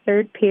tied in the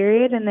third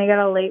period, and they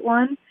got a late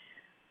one.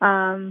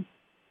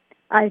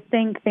 I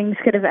think things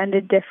could have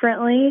ended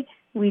differently.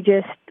 We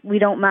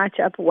don't match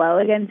up well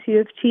against U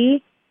of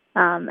T,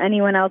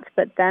 anyone else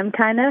but them,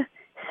 kind of.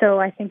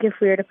 So I think if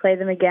we were to play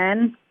them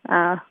again,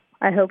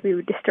 I hope we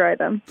would destroy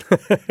them.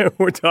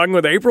 We're talking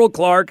with April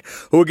Clark,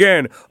 who,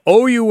 again,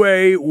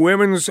 OUA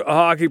Women's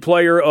Hockey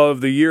Player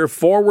of the Year,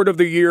 Forward of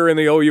the Year in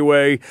the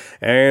OUA,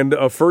 and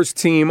a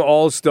first-team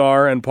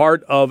All-Star and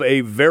part of a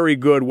very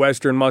good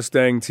Western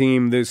Mustang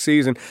team this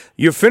season.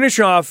 You finish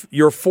off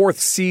your 4th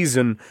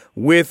season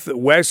with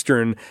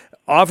Western.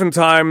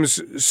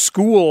 Oftentimes,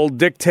 school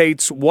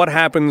dictates what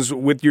happens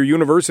with your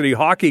university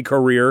hockey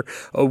career.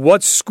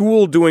 What's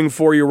school doing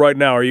for you right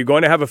now? Are you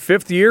going to have a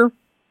 5th year?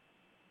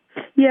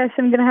 Yes,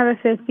 I'm going to have a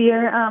 5th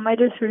year. I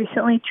just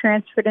recently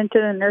transferred into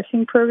the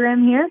nursing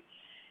program here.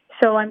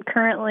 So I'm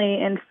currently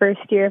in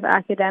first year of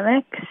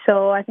academics.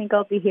 So I think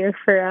I'll be here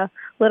for a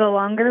little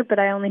longer, but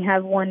I only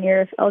have 1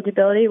 year of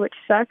eligibility, which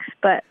sucks,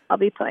 but I'll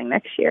be playing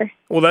next year.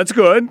 Well, that's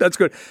good. That's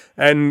good.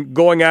 And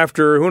going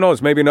after, who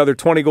knows, maybe another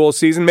 20-goal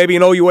season, maybe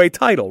an OUA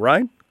title,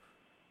 right?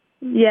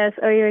 Yes,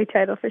 OUA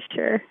title for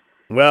sure.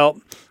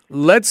 Well,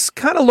 let's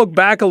kind of look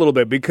back a little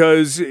bit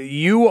because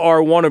you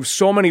are one of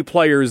so many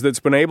players that's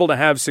been able to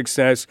have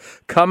success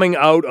coming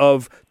out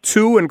of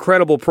two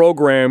incredible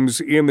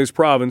programs in this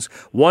province,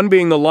 one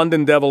being the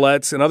London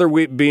Devilettes, another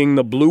being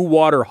the Blue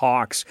Water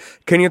Hawks.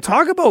 Can you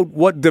talk about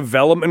what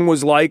development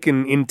was like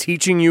in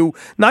teaching you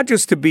not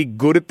just to be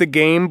good at the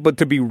game, but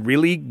to be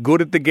really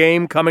good at the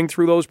game coming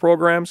through those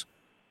programs?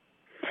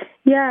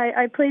 Yeah,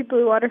 I played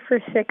Blue Water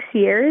for 6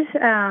 years.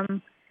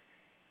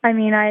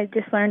 I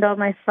just learned all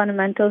my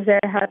fundamentals there.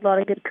 I had a lot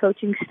of good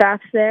coaching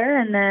staffs there.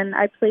 And then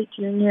I played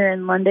junior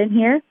in London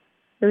here.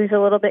 It was a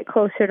little bit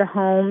closer to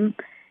home,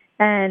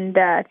 and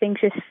things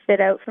just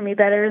fit out for me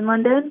better in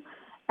London.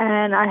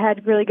 And I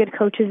had really good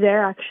coaches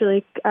there.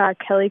 Actually,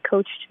 Kelly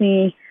coached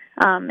me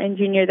in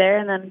junior there,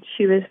 and then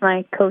she was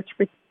my coach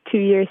for 2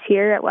 years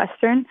here at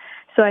Western.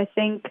 So I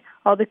think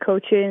all the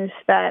coaches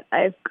that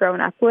I've grown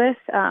up with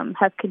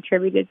have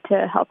contributed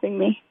to helping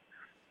me.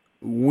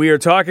 We are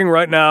talking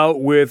right now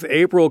with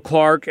April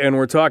Clark, and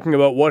we're talking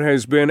about what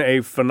has been a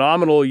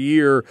phenomenal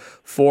year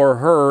for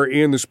her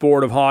in the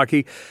sport of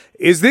hockey.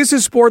 Is this a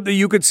sport that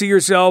you could see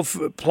yourself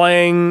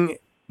playing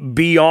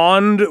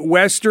beyond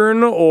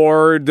Western,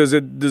 or does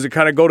it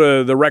kind of go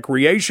to the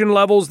recreation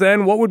levels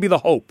then? What would be the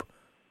hope?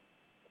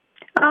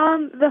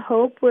 The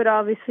hope would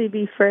obviously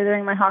be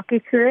furthering my hockey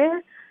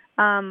career.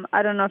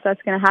 I don't know if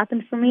that's going to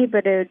happen for me,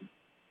 but it'd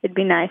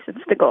be nice. It's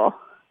the goal.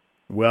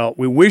 Well,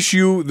 we wish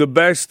you the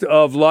best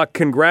of luck.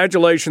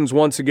 Congratulations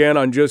once again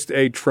on just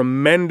a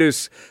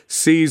tremendous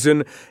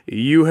season.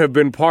 You have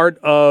been part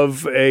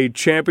of a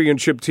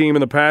championship team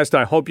in the past.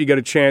 I hope you get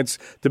a chance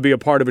to be a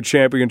part of a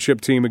championship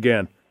team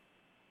again.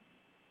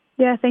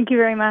 Yeah, thank you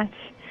very much.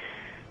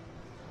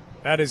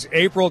 That is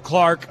April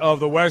Clark of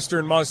the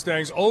Western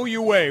Mustangs,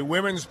 OUA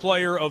Women's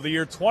Player of the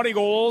Year. 20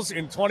 goals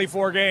in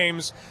 24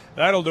 games.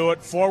 That'll do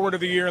it. Forward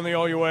of the year in the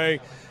OUA.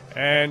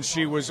 And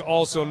she was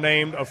also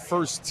named a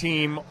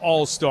first-team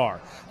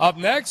All-Star. Up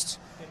next,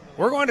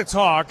 we're going to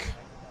talk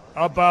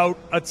about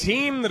a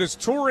team that is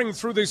touring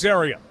through this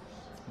area.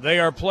 They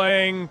are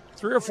playing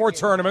 3 or 4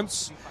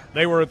 tournaments.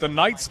 They were at the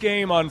Knights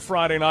game on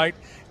Friday night.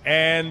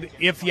 And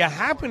if you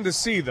happen to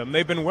see them,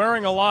 they've been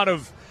wearing a lot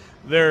of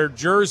their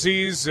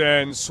jerseys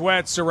and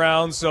sweats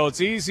around, so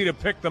it's easy to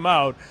pick them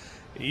out.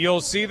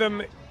 You'll see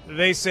them.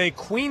 They say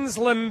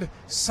Queensland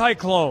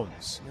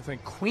Cyclones. You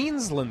think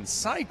Queensland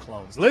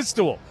Cyclones?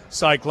 Listowel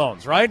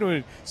Cyclones,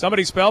 right?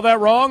 Somebody spell that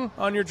wrong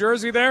on your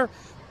jersey there?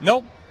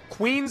 Nope.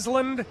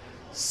 Queensland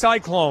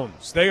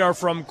Cyclones. They are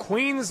from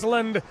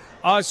Queensland,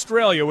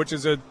 Australia, which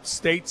is a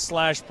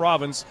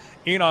state/province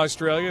in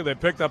Australia. They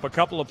picked up a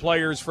couple of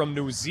players from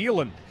New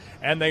Zealand,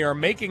 and they are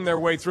making their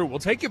way through. We'll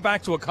take you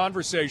back to a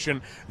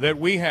conversation that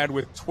we had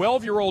with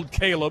 12-year-old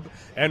Caleb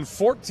and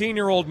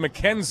 14-year-old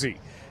Mackenzie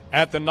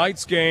at the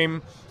Knights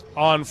game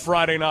on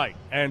Friday night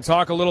and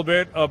talk a little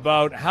bit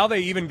about how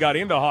they even got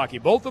into hockey.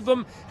 Both of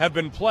them have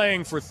been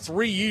playing for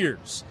 3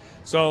 years.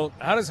 So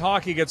how does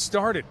hockey get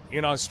started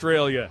in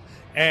Australia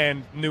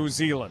and New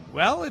Zealand?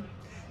 Well,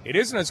 it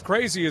isn't as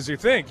crazy as you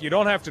think. You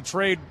don't have to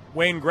trade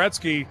Wayne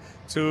Gretzky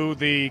to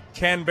the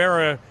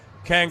Canberra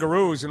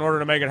Kangaroos in order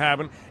to make it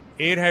happen.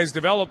 It has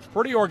developed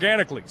pretty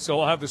organically, so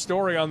we'll have the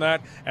story on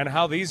that and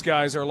how these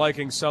guys are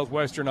liking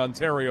southwestern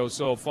Ontario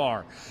so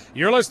far.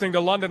 You're listening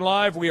to London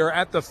Live. We are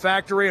at the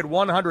factory at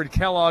 100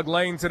 Kellogg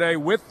Lane today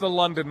with the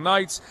London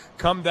Knights.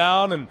 Come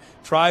down and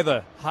try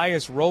the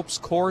highest ropes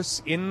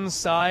course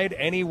inside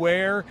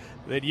anywhere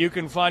that you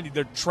can find.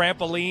 The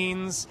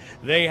trampolines,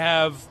 they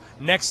have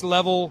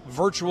next-level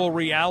virtual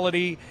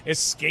reality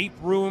escape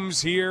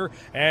rooms here,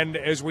 and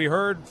as we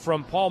heard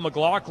from Paul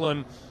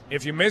McLaughlin,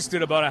 if you missed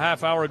it about a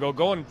half hour ago,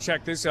 go and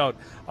check this out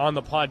on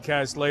the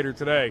podcast later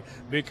today,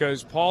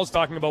 because Paul's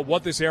talking about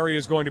what this area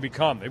is going to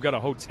become. They've got a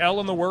hotel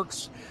in the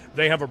works.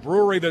 They have a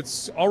brewery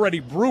that's already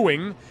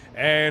brewing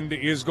and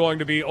is going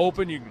to be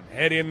open. You can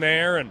head in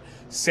there and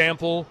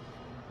sample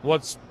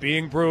what's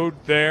being brewed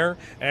there.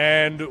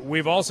 And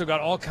we've also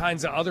got all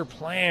kinds of other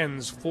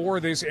plans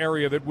for this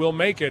area that will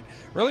make it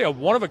really a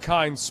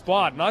one-of-a-kind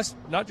spot,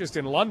 not just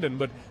in London,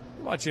 but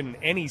pretty much in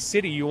any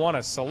city you want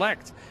to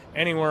select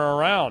anywhere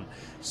around.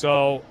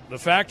 So the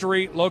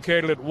factory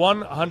located at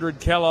 100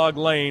 Kellogg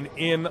Lane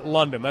in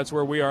London. That's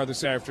where we are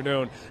this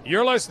afternoon.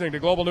 You're listening to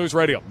Global News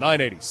Radio,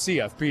 980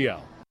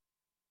 CFPL.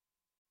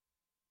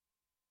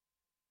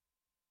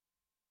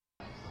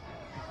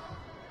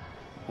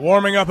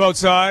 Warming up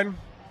outside.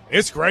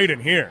 It's great in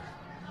here.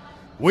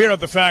 We're at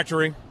the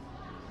factory,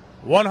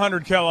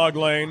 100 Kellogg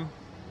Lane.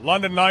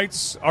 London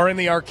Knights are in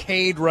the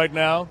arcade right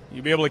now.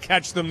 You'll be able to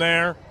catch them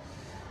there.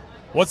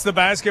 What's the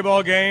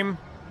basketball game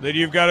that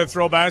you've got to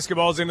throw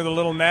basketballs into the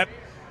little net?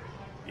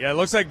 Yeah, it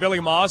looks like Billy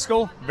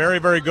Moskal, very,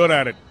 very good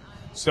at it.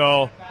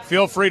 So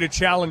feel free to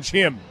challenge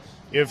him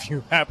if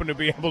you happen to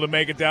be able to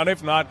make it down.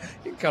 If not,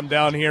 you can come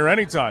down here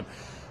anytime.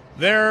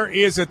 There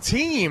is a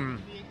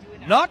team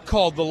not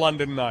called the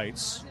London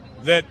Knights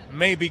that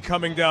may be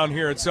coming down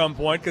here at some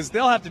point, because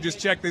they'll have to just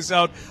check this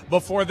out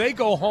before they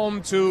go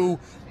home to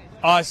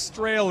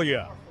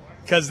Australia.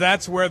 because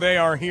that's where they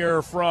are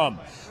here from.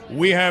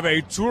 We have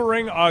a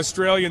touring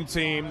Australian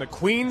team, the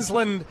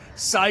Queensland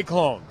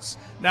Cyclones.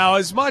 Now,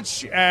 as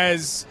much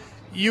as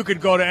you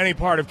could go to any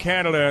part of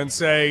Canada and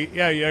say,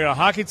 yeah, you got a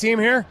hockey team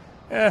here?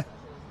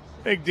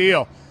 Big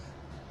deal.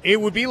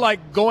 It would be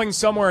like going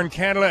somewhere in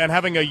Canada and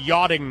having a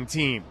yachting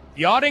team.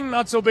 Yachting,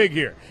 not so big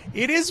here.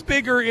 It is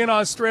bigger in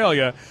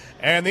Australia,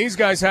 and these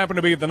guys happen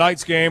to be at the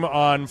Knights game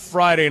on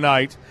Friday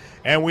night,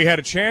 and we had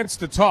a chance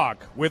to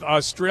talk with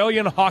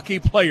Australian hockey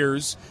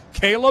players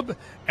Caleb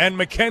and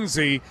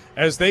Mackenzie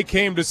as they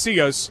came to see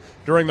us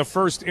during the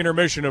first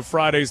intermission of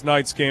Friday's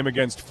Knights game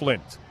against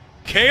Flint.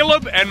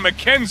 Caleb and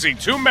Mackenzie,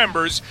 two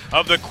members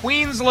of the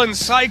Queensland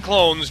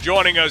Cyclones,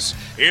 joining us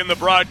in the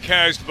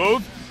broadcast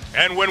booth.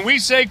 And when we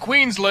say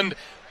Queensland,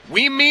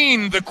 we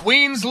mean the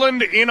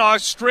Queensland in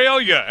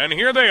Australia. And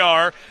here they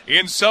are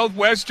in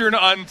southwestern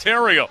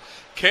Ontario.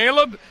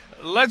 Caleb,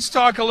 let's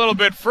talk a little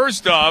bit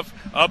first off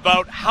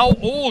about how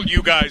old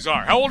you guys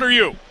are. How old are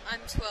you? I'm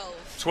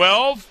 12.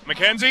 12?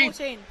 Mackenzie?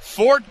 14.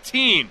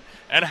 14.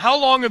 And how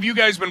long have you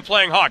guys been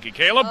playing hockey?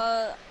 Caleb?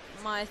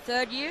 My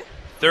third year.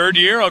 Third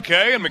year,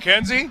 okay. And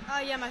Mackenzie?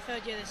 Yeah, my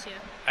third year this year.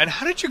 And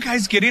how did you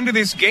guys get into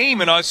this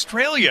game in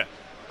Australia?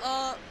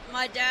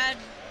 My dad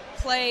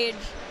played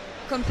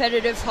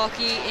competitive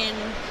hockey in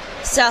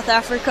South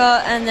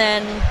Africa, and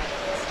then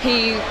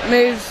he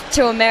moved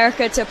to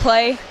America to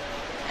play,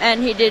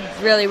 and he did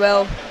really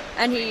well.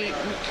 And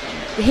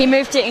he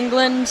moved to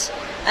England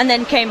and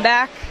then came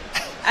back,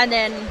 and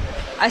then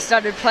I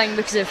started playing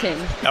because of him.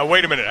 Now,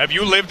 wait a minute. Have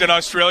you lived in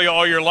Australia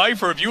all your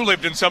life, or have you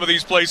lived in some of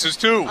these places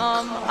too?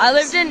 I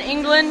lived in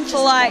England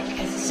for like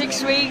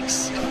 6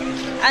 weeks,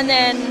 and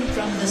then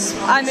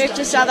I moved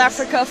to South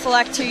Africa for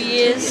like 2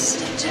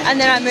 years, and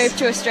then I moved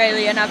to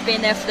Australia, and I've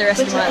been there for the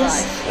rest of my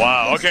life.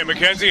 Wow. Okay,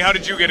 Mackenzie, how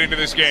did you get into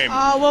this game?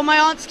 Well, my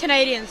aunt's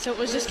Canadian, so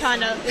it just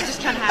kind of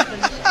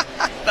happened.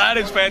 That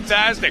is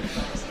fantastic.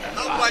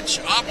 How much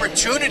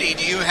opportunity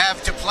do you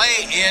have to play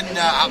in,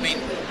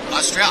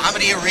 Australia? How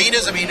many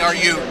arenas? Are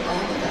you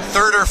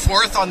third or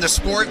fourth on the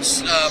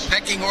sports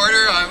pecking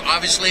order?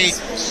 Obviously,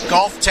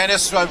 golf,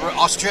 tennis,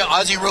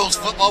 Aussie rules,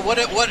 football.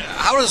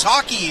 How does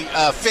hockey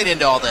fit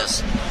into all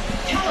this?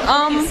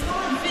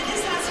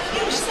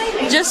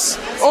 Just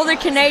all the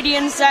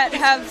Canadians that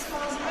have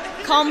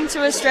come to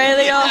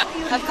Australia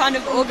have kind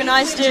of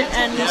organised it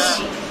and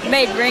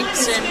made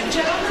rinks and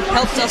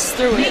helped us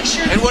through it.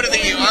 And what do the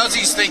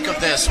Aussies think of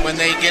this when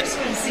they get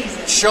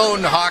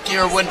shown hockey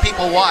or when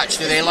people watch?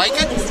 Do they like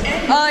it?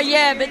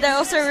 Yeah, but they're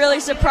also really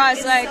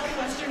surprised. Like,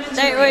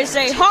 they always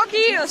say,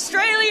 hockey,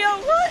 Australia,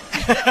 what?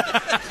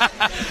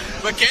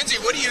 Mackenzie,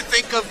 what do you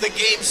think of the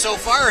game so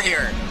far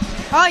here?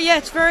 Oh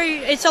yeah,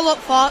 it's a lot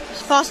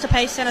faster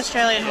paced than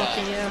Australian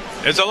hockey. Yeah,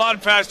 it's a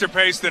lot faster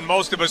paced than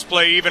most of us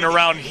play even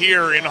around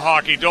here in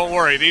hockey. Don't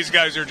worry, these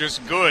guys are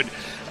just good.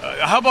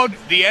 How about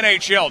the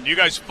NHL? Do you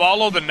guys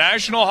follow the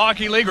National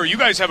Hockey League, or you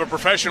guys have a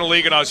professional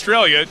league in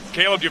Australia?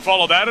 Caleb, do you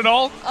follow that at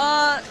all?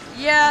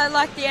 Yeah, I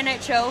like the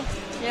NHL.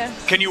 Yeah.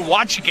 Can you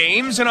watch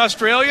games in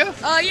Australia?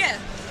 Yeah.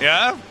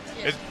 Yeah?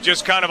 It's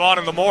just kind of on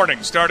in the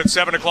morning. Start at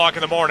 7 o'clock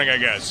in the morning, I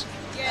guess.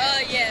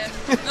 Yeah.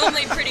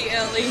 Normally pretty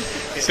early.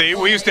 See,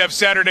 we used to have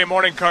Saturday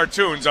morning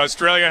cartoons.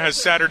 Australia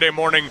has Saturday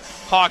morning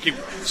hockey.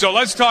 So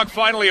let's talk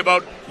finally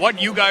about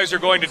what you guys are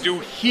going to do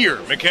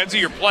here. Mackenzie,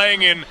 you're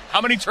playing in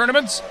how many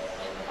tournaments?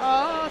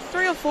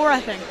 3 or 4,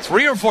 I think.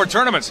 3 or 4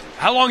 tournaments.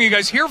 How long are you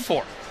guys here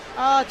for?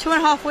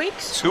 2.5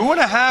 weeks.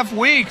 2.5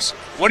 weeks.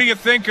 What do you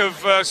think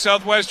of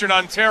southwestern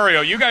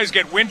Ontario? You guys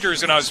get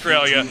winters in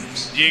Australia.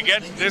 Do you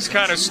get this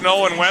kind of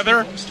snow and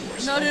weather?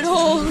 Not at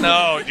all.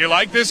 No. Do you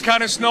like this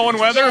kind of snow and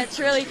weather? Yeah, it's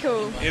really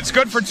cool. It's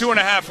good for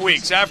 2.5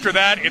 weeks. After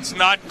that, it's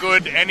not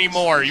good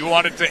anymore. You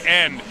want it to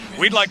end.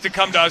 We'd like to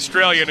come to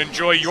Australia and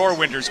enjoy your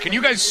winters. Can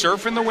you guys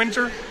surf in the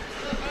winter?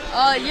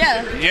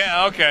 Yeah.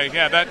 Yeah, okay.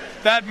 Yeah,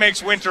 that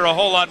makes winter a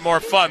whole lot more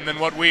fun than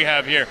what we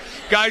have here.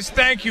 Guys,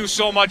 thank you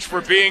so much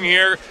for being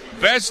here.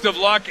 Best of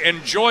luck.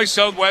 Enjoy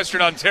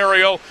southwestern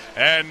Ontario,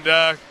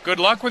 and good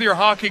luck with your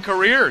hockey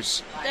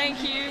careers.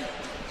 Thank you.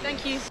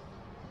 Thank you.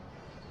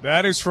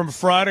 That is from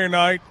Friday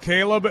night.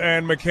 Caleb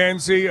and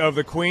Mackenzie of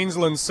the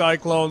Queensland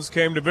Cyclones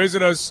came to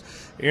visit us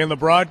in the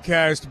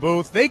broadcast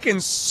booth. They can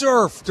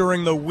surf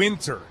during the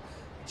winter.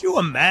 Could you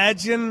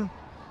imagine?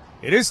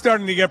 It is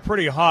starting to get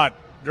pretty hot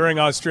during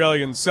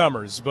Australian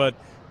summers, but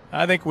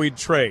I think we'd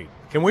trade.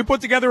 Can we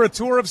put together a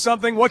tour of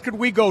something? What could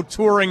we go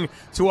touring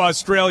to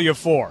Australia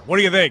for? What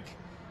do you think?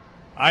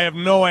 I have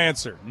no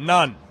answer.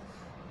 None.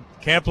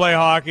 Can't play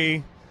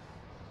hockey.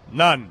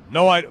 None.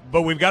 No,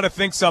 but we've got to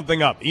think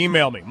something up.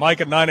 Email me,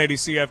 Mike at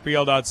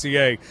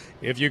 980cfpl.ca,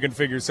 if you can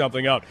figure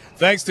something out.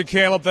 Thanks to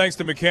Caleb. Thanks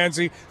to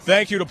Mackenzie.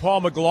 Thank you to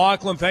Paul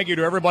McLaughlin. Thank you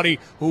to everybody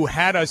who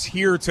had us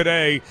here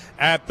today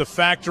at the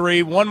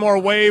factory. One more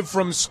wave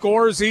from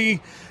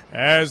Scoresy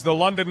as the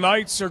London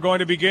Knights are going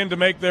to begin to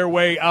make their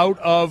way out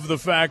of the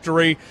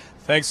factory.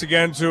 Thanks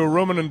again to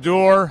Ruben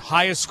Ndur,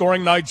 highest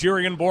scoring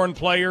Nigerian-born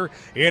player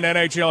in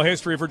NHL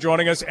history, for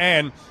joining us,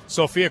 and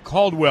Sophia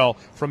Caldwell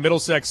from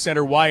Middlesex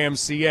Center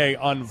YMCA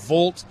on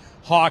Volt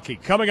Hockey.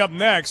 Coming up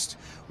next,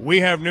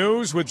 We Have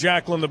News with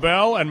Jacqueline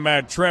LaBelle and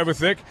Matt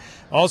Trevithick.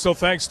 Also,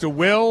 thanks to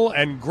Will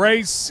and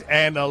Grace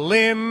and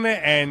Lynn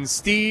and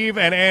Steve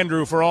and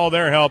Andrew for all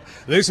their help.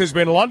 This has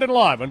been London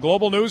Live on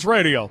Global News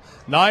Radio,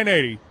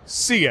 980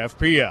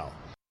 CFPL.